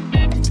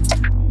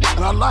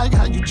 And I like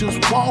how you just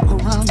walk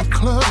around the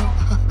club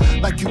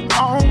like you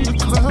own the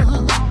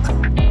club.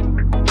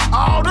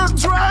 All the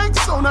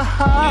drinks on the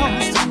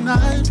house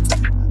tonight.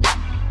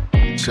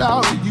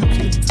 Child, you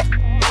can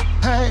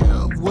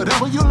have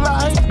whatever you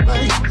like,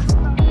 baby.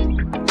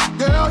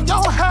 Girl,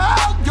 your hair,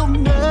 your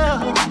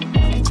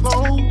nails,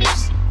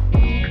 clothes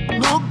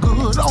look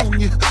good on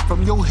you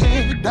from your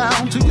head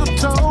down to your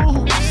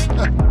toes.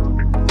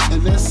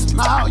 And that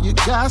smile you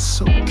got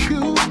so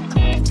cute.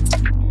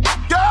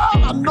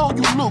 Girl, I know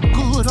you look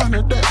good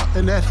under there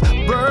in that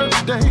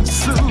birthday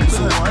suit.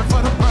 So one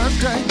for the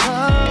birthday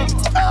girl.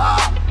 Oh,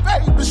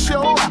 baby,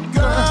 show out,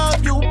 girl.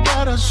 You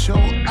better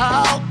show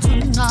out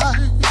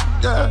tonight.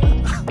 Yeah.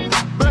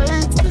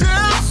 Baby,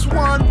 this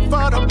one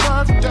for the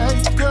birthday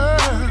girl.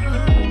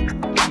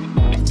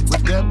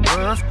 With that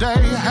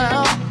birthday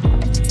hat,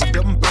 with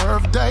them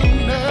birthday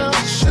nails.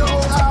 Show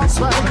out,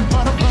 baby,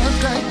 for the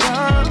birthday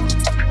girl.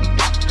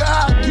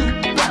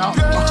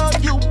 Girl,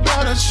 you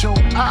better show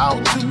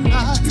out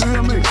tonight. You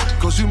hear me?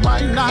 Cause you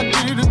might not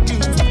get it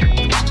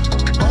again.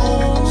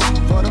 Pose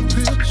for the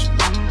picture.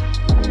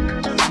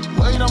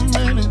 Wait a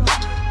minute.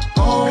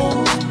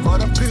 Pose for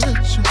the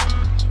picture.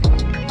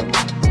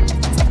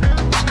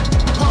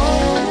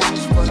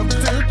 Pose for the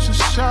picture,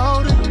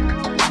 shout it.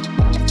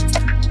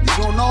 You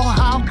don't know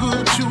how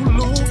good you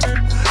look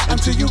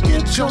until you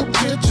get your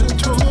picture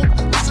took.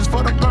 This is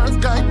for the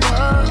birthday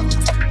girl.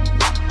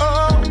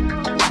 Oh,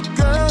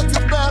 girl, you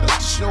better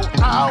show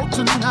out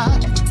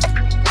tonight.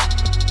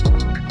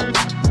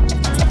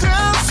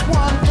 This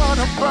one for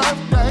the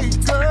birthday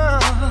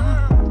girl.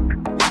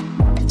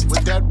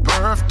 With that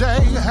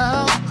birthday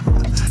hat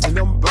and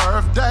them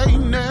birthday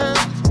nails.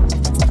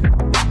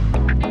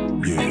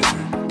 Yeah,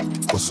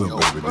 what's up,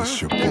 baby?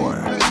 This your boy,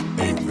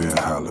 A-Ville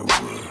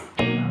Hollywood.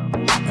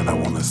 And I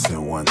wanna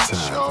send one time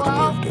for the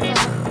birthday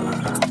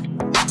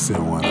girl.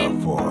 Send one up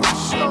for her.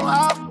 Show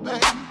out,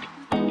 baby.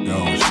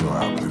 Don't show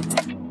out, baby.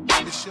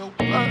 It's your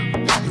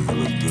birthday. You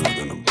look good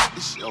in them.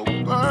 It's your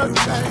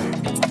birthday.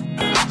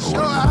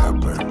 Show out,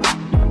 baby.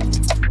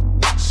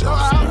 Show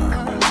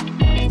out,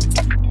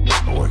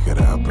 Work it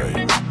out,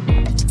 baby.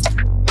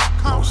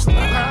 Don't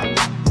stop.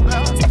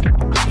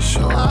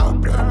 Show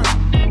out, baby.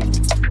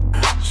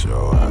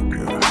 Show out,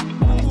 girl.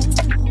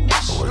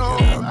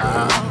 Work it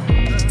out,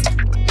 baby.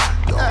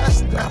 Don't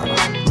stop.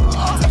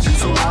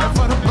 So out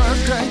for the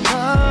birthday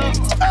girl.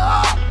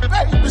 Oh,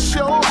 baby,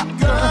 show out,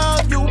 girl.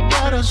 You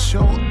better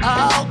show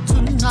out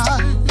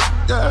tonight.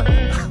 Yeah.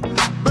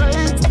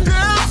 Baby,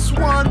 this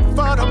one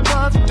for the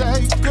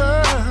birthday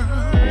girl.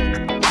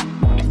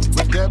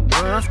 With that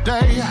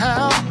birthday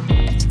hat,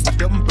 with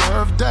them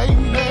birthday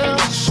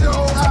nails. Show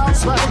out,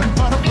 baby,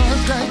 for the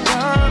birthday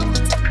girl.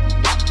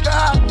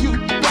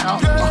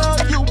 Girl,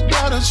 you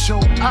better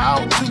show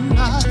out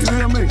tonight. You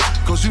hear me?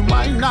 Cause you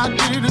might not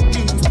get it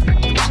again.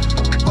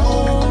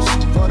 Pose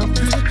for the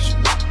picture.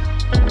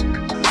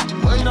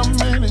 Wait a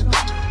minute.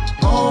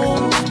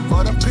 Pose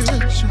for the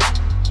picture.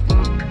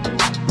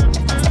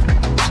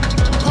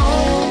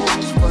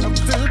 Pose for the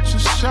picture,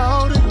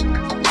 shout it.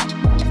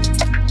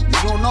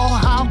 You don't know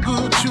how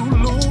good you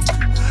look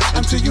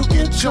until you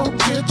get your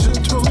picture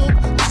took.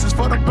 This is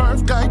for the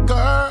birthday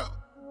girl.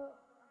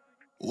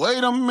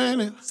 Wait a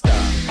minute. Stop.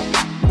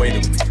 Wait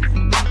a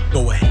minute.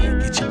 Go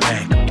ahead, get your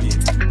back a bit.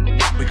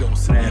 We gon'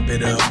 snap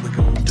it up, we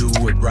gon' do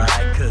it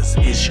right, cause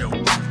it's your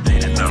birthday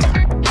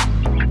tonight.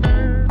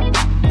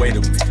 Wait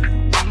a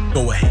minute.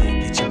 Go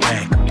ahead, get your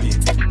back a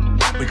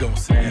bit. We gon'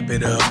 snap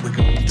it up, we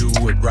gon' do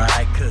it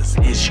right, cause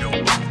it's your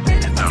birthday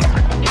tonight.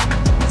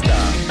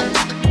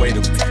 Stop. Wait a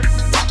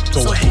minute.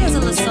 Go So ahead. here's a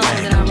little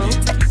song that I wrote.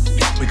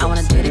 I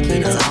wanna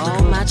dedicate it to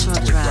all my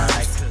truck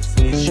drivers.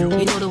 You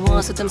know the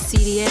ones with them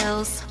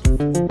CDLs?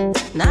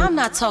 Now I'm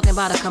not talking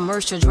about a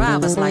commercial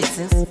driver's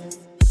license.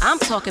 I'm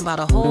talking about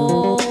a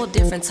whole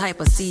different type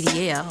of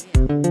CDL.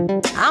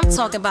 I'm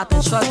talking about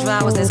the truck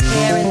drivers that's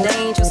carrying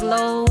dangerous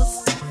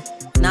loads.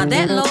 Now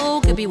that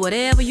load could be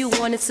whatever you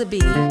want it to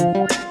be.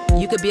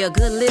 You could be a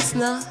good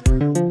listener,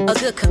 a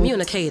good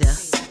communicator.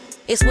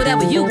 It's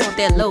whatever you want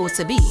that load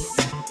to be.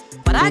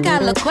 But I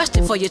got a little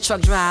question for you,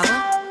 truck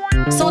driver.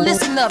 So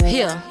listen up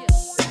here.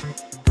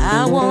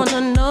 I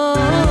wanna know,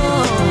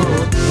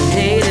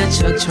 hey that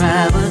truck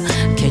driver,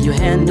 can you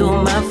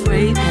handle my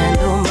freight,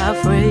 handle my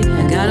freight?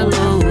 I got a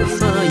load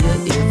for you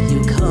if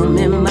you come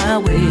in my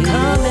way,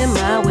 come in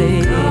my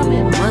way.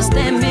 Must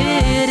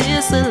admit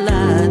it's a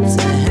lot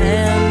to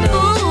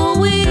handle,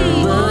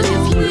 ooh-wee. But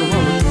if you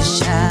want this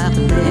child,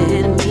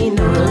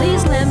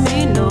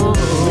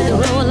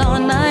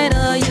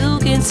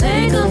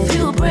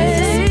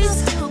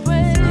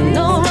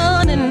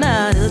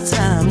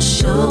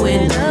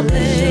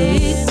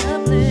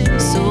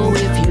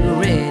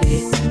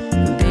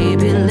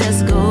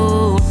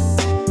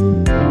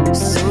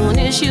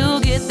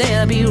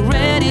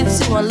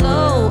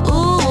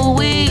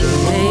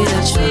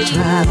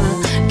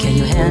 Can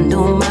you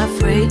handle my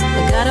freight?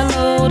 I got a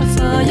load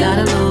for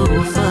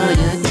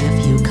you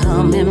if you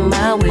come in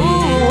my way.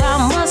 Oh,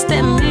 I must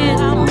admit,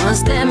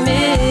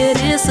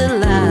 it's a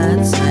lot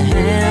to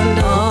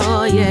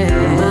handle,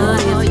 yeah.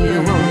 But if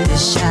you want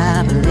this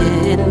job,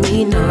 let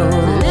me know.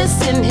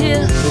 Listen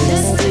here,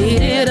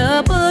 speed it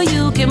up, or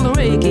you can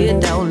break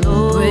it down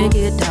low.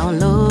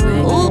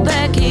 Ooh,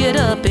 back it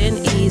up and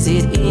ease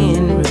it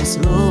in real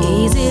slow.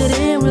 If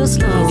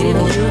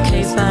you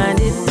can't find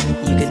it,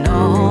 you can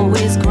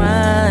always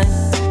grind.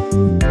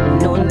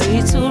 No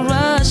need to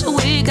rush,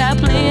 we got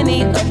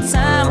plenty of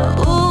time.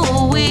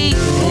 Ooh, we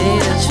hey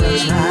the truck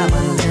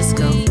driver, let's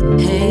go.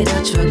 Hey the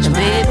truck driver,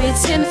 baby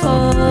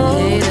tenfold.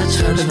 Hey the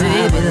truck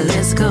driver,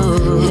 let's go.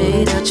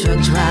 Hey the truck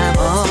driver,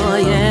 oh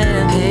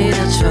yeah. Hey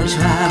the truck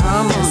driver,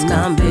 come on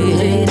now, baby.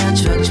 Hey the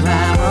truck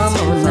driver,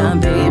 come on now,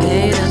 baby.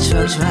 Hey the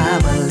truck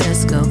driver,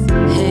 let's go.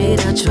 Hey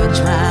the truck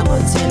driver,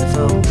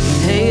 tenfold.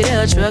 Hey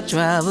the truck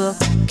driver,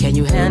 can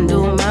you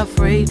handle my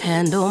freight?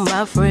 Handle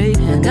my freight.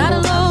 Got a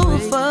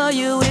load for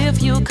you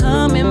if you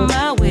come in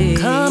my way.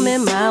 Come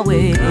in my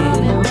way.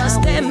 Must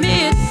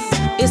admit,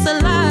 it's a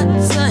lot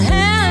to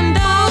handle.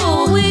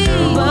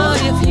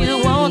 But if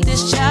you want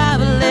this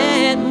job,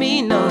 let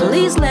me know.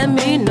 Please let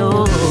me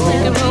know.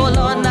 You can roll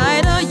all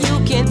night or you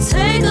can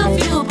take a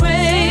few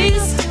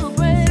breaks.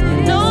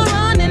 No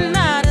running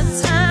out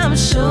of time,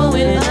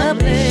 showing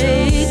up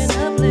late.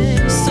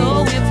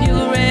 So if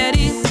you're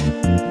ready,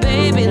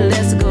 baby,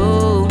 let's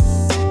go.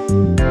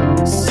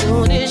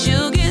 Soon as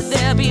you get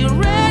there, be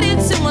ready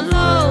to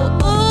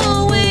unload.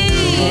 Ooh,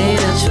 hey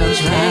the truck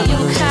driver, you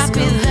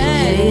copy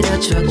that? Hey the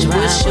truck driver,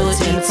 what's your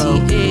ETA?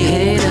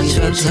 Hey the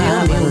truck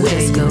driver,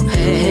 let's go.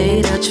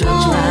 Hey the truck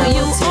driver,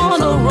 you on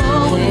the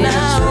road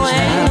now,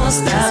 ain't no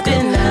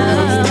stopping now.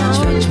 Hey the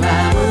truck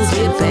driver,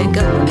 get back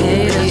up.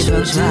 Hey the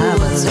truck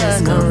driver,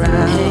 let's go.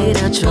 Hey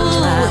the truck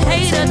driver,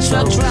 hey the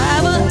truck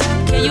driver,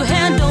 can you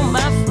handle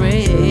my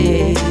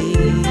freight?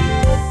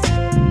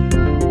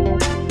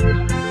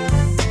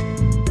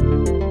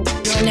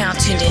 You're now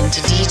tuned in to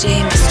DJ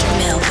Mr.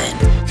 Melvin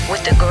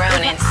with the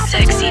grown and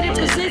sexy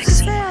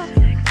blues.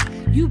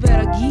 You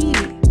better get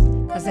it,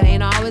 cause it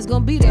ain't always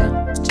gonna be there.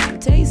 Trying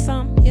to tell you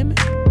something, hear me?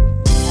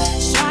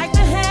 Strike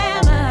the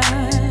hammer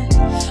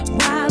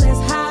while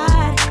it's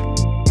hot,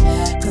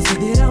 cause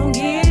if you don't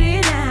get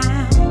it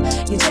now,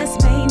 you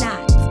just may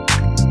not.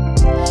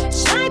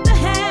 Strike the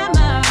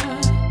hammer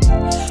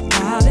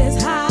while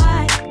it's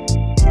hot,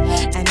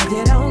 and if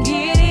you don't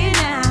get it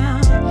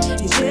now,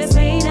 you just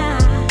may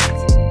not.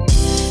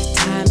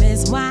 Time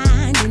is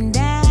winding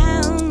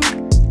down,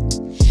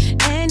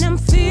 and I'm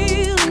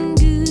feeling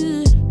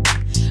good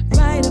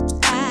right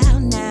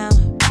about now.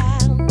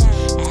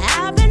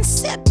 I've been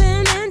sipping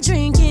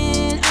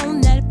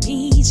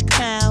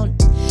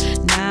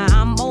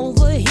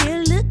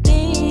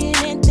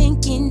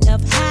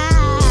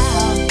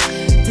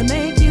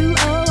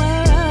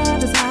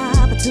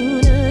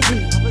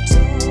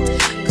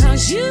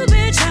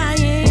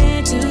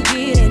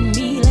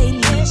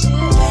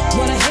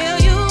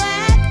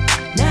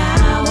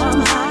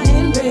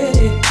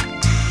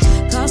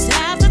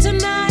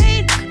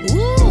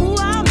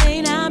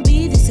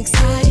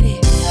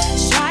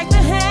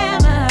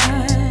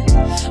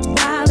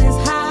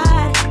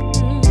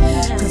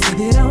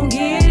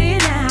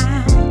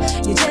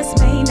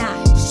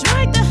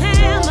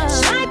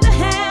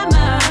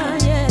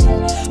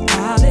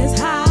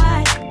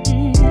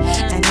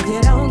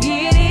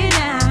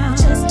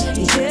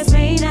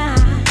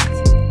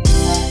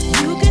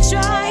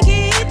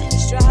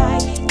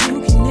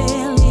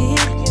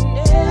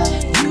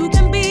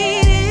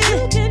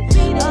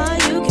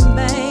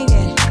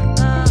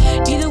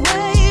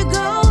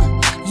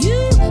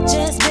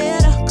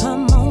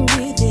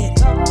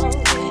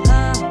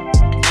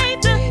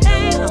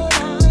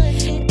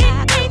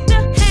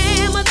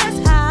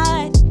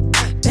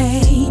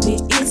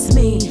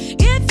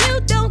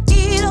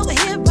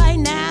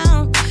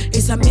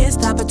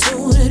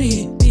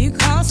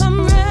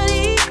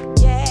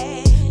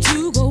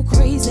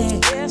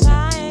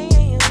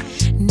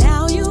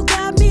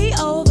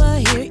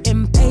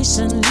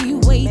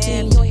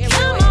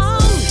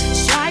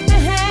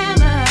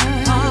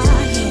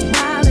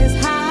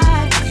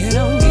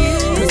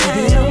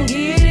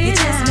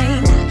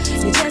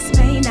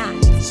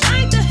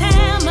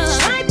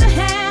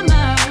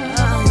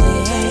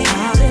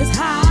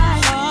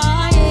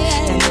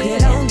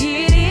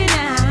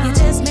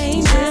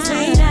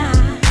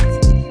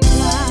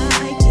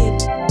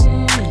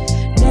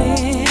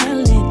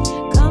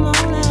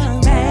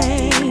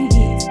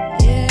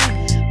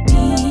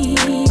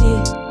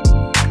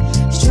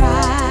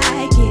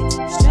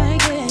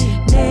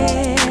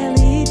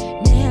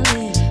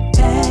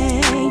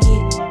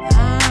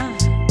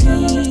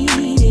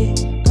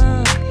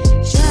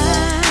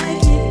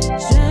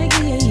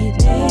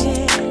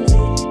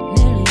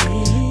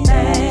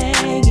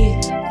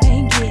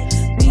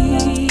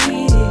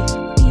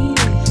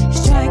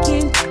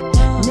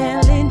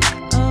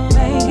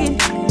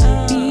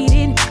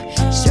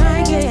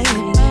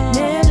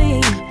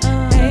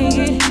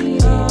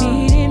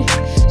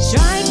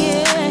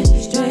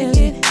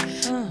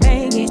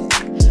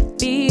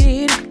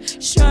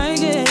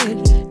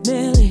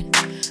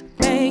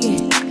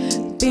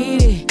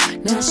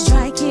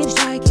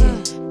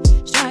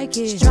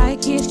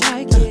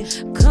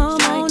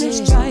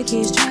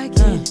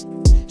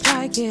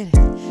strike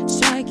it,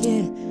 strike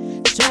it,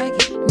 strike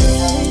it,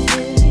 nail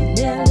it,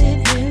 nail it,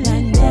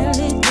 like nail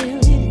it,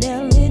 nail it,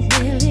 nail it,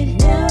 nail it,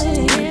 nail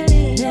it, nail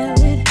it, nail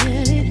it,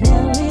 nail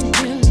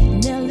it,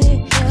 nail it.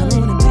 Come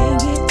on and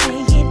bang it,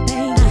 bang it,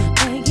 bang it,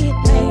 bang it,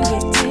 bang it,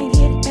 bang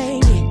it,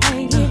 bang it, bang it,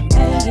 bang it,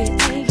 bang it,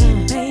 bang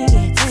it, bang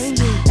it, bang it.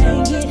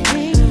 They're gonna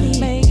beat it,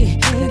 beat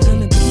it. Come on, beat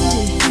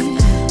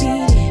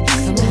it,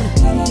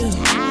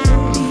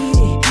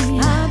 beat it,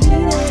 I'll beat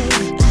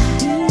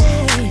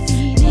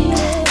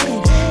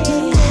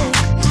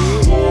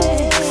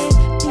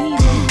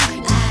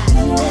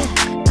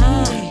it,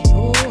 beat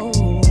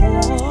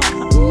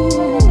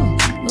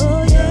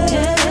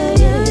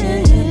it,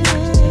 beat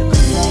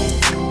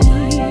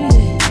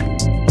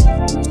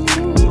it.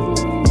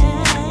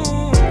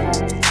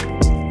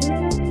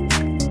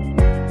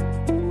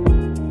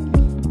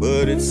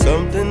 But it's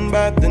something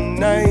about the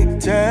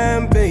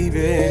nighttime,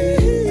 baby.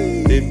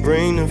 They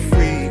bring the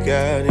freak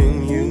out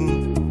in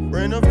you.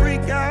 Bring the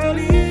freak out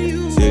in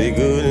you. Say they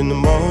good in the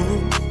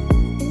morning.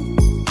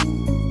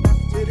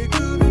 Say they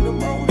good in the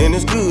morning. And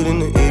it's good in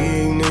the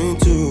evening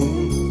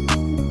too.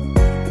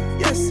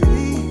 Yes it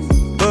is.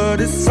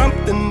 But it's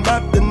something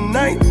about the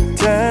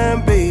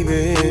nighttime,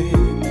 baby.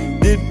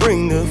 They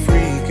bring the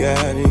freak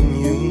out in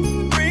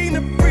you. Bring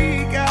the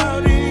freak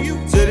out in you.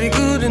 Say they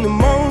good in the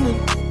morning.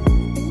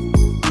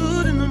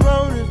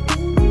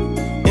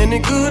 And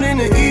it good in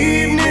the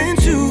evening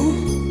too.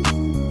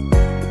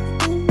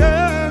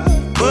 Yeah.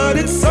 But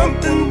it's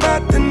something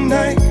about the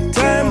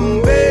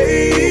nighttime,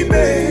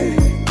 baby.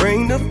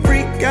 Bring the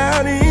freak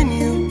out in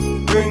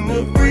you. Bring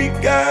the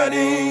freak out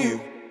in you.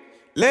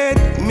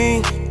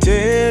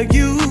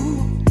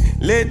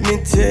 Let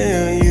me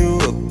tell you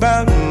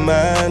about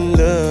my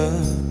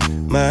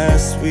love, my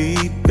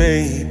sweet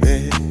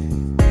baby.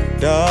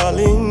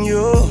 Darling,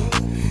 your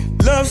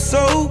love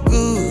so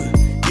good.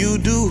 You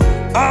do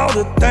all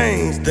the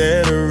things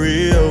that a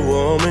real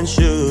woman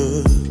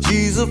should.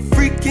 She's a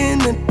freak in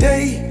the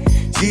day,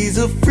 she's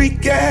a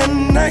freak at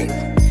night.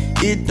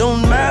 It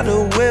don't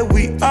matter where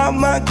we are,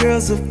 my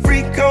girl's a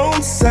freak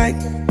on sight.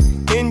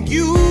 And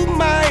you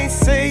might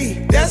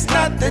say, that's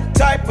not the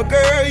type of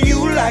girl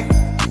you like.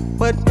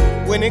 But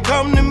when it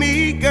come to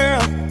me,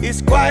 girl,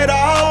 it's quite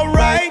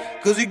alright.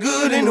 Cause it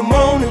good in the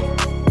morning,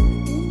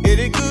 it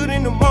is good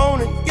in the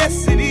morning,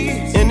 yes it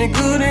is. And it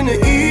good in the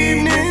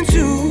evening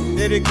too.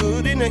 It is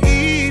good in the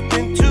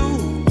evening too.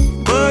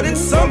 But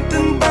it's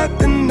something about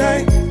the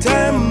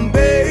nighttime,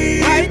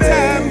 baby.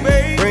 Nighttime,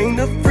 baby. Bring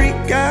the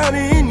freak out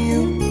in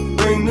you.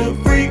 Bring the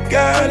freak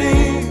out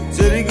in you.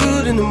 Said it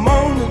good in the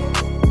morning.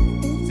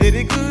 Said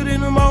it good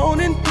in the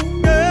morning,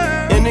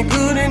 yeah. And it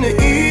good in the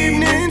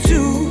evening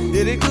too.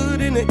 Said it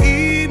good in the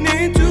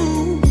evening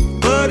too.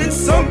 But it's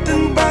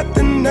something about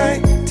the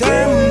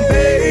nighttime,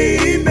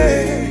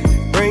 baby.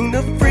 Bring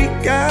the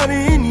freak out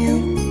in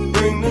you.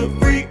 Bring the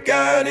freak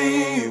out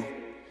in you.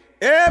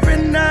 Every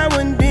now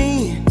and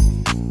then,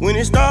 when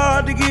it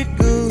start to get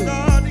good,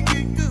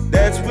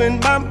 that's when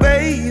my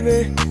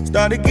baby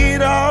start to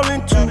get all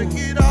into it.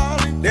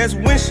 That's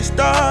when she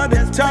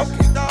started talking.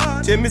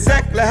 Tell me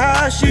exactly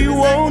how she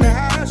want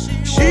it.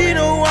 She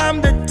know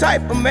I'm the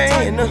type of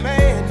man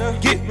to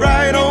get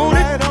right on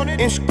it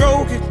and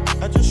stroke it.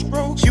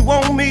 She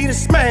want me to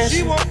smash.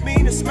 She want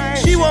me to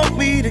smash. She want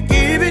me to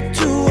give it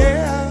to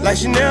her like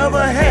she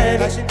never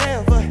had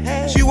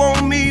it. She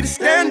want me to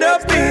stand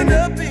up in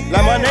it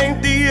like my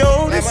name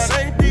Theodis.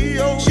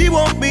 She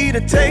want me to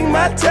take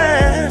my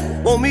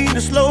time. Want me to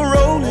slow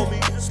roll it.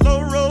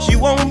 She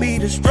want me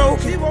to stroke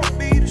it.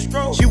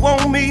 She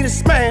want me to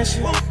smash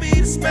it.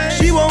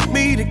 She want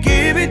me to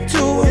give it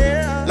to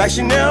her like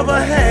she never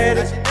had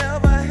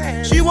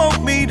it. She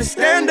want me to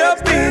stand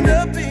up in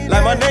it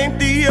like my name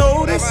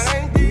Theodis.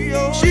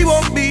 She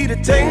want me to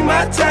take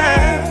my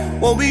time.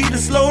 Want me to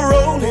slow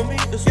roll it.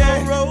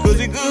 Cause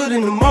it good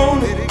in the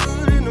morning.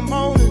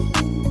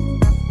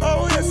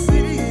 Oh yes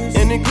it is.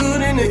 And it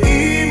good in the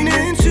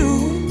evening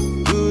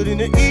too. Good in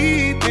the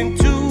evening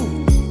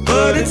too.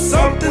 But it's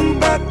something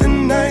about the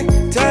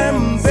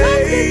nighttime,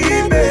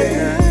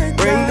 baby.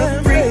 Bring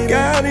the freak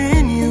out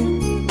in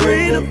you.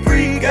 Bring the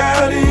freak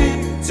out in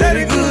you. Said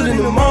it good in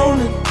the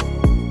morning.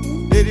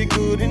 Did it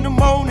good in the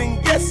morning,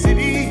 yes it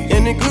is.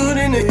 And it good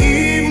in the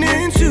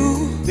evening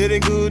too. Did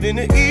it good in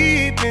the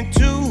evening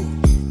too.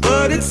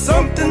 But it's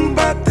something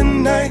about the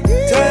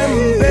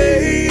nighttime,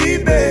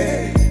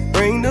 baby.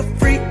 Bring the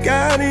freak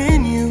out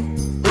in you.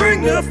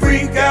 Bring the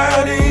freak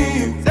out in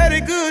you. Said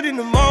it good in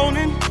the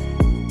morning.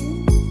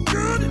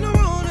 Good in the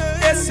morning.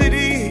 Yes it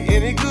is.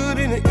 And it good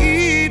in the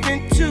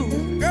evening too.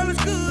 Girl,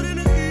 it's good in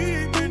the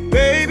evening,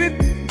 baby.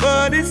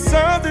 But it's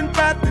something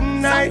about the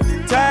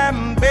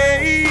nighttime,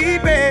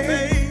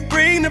 baby.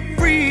 Bring the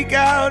freak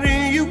out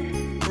in you,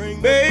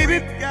 baby.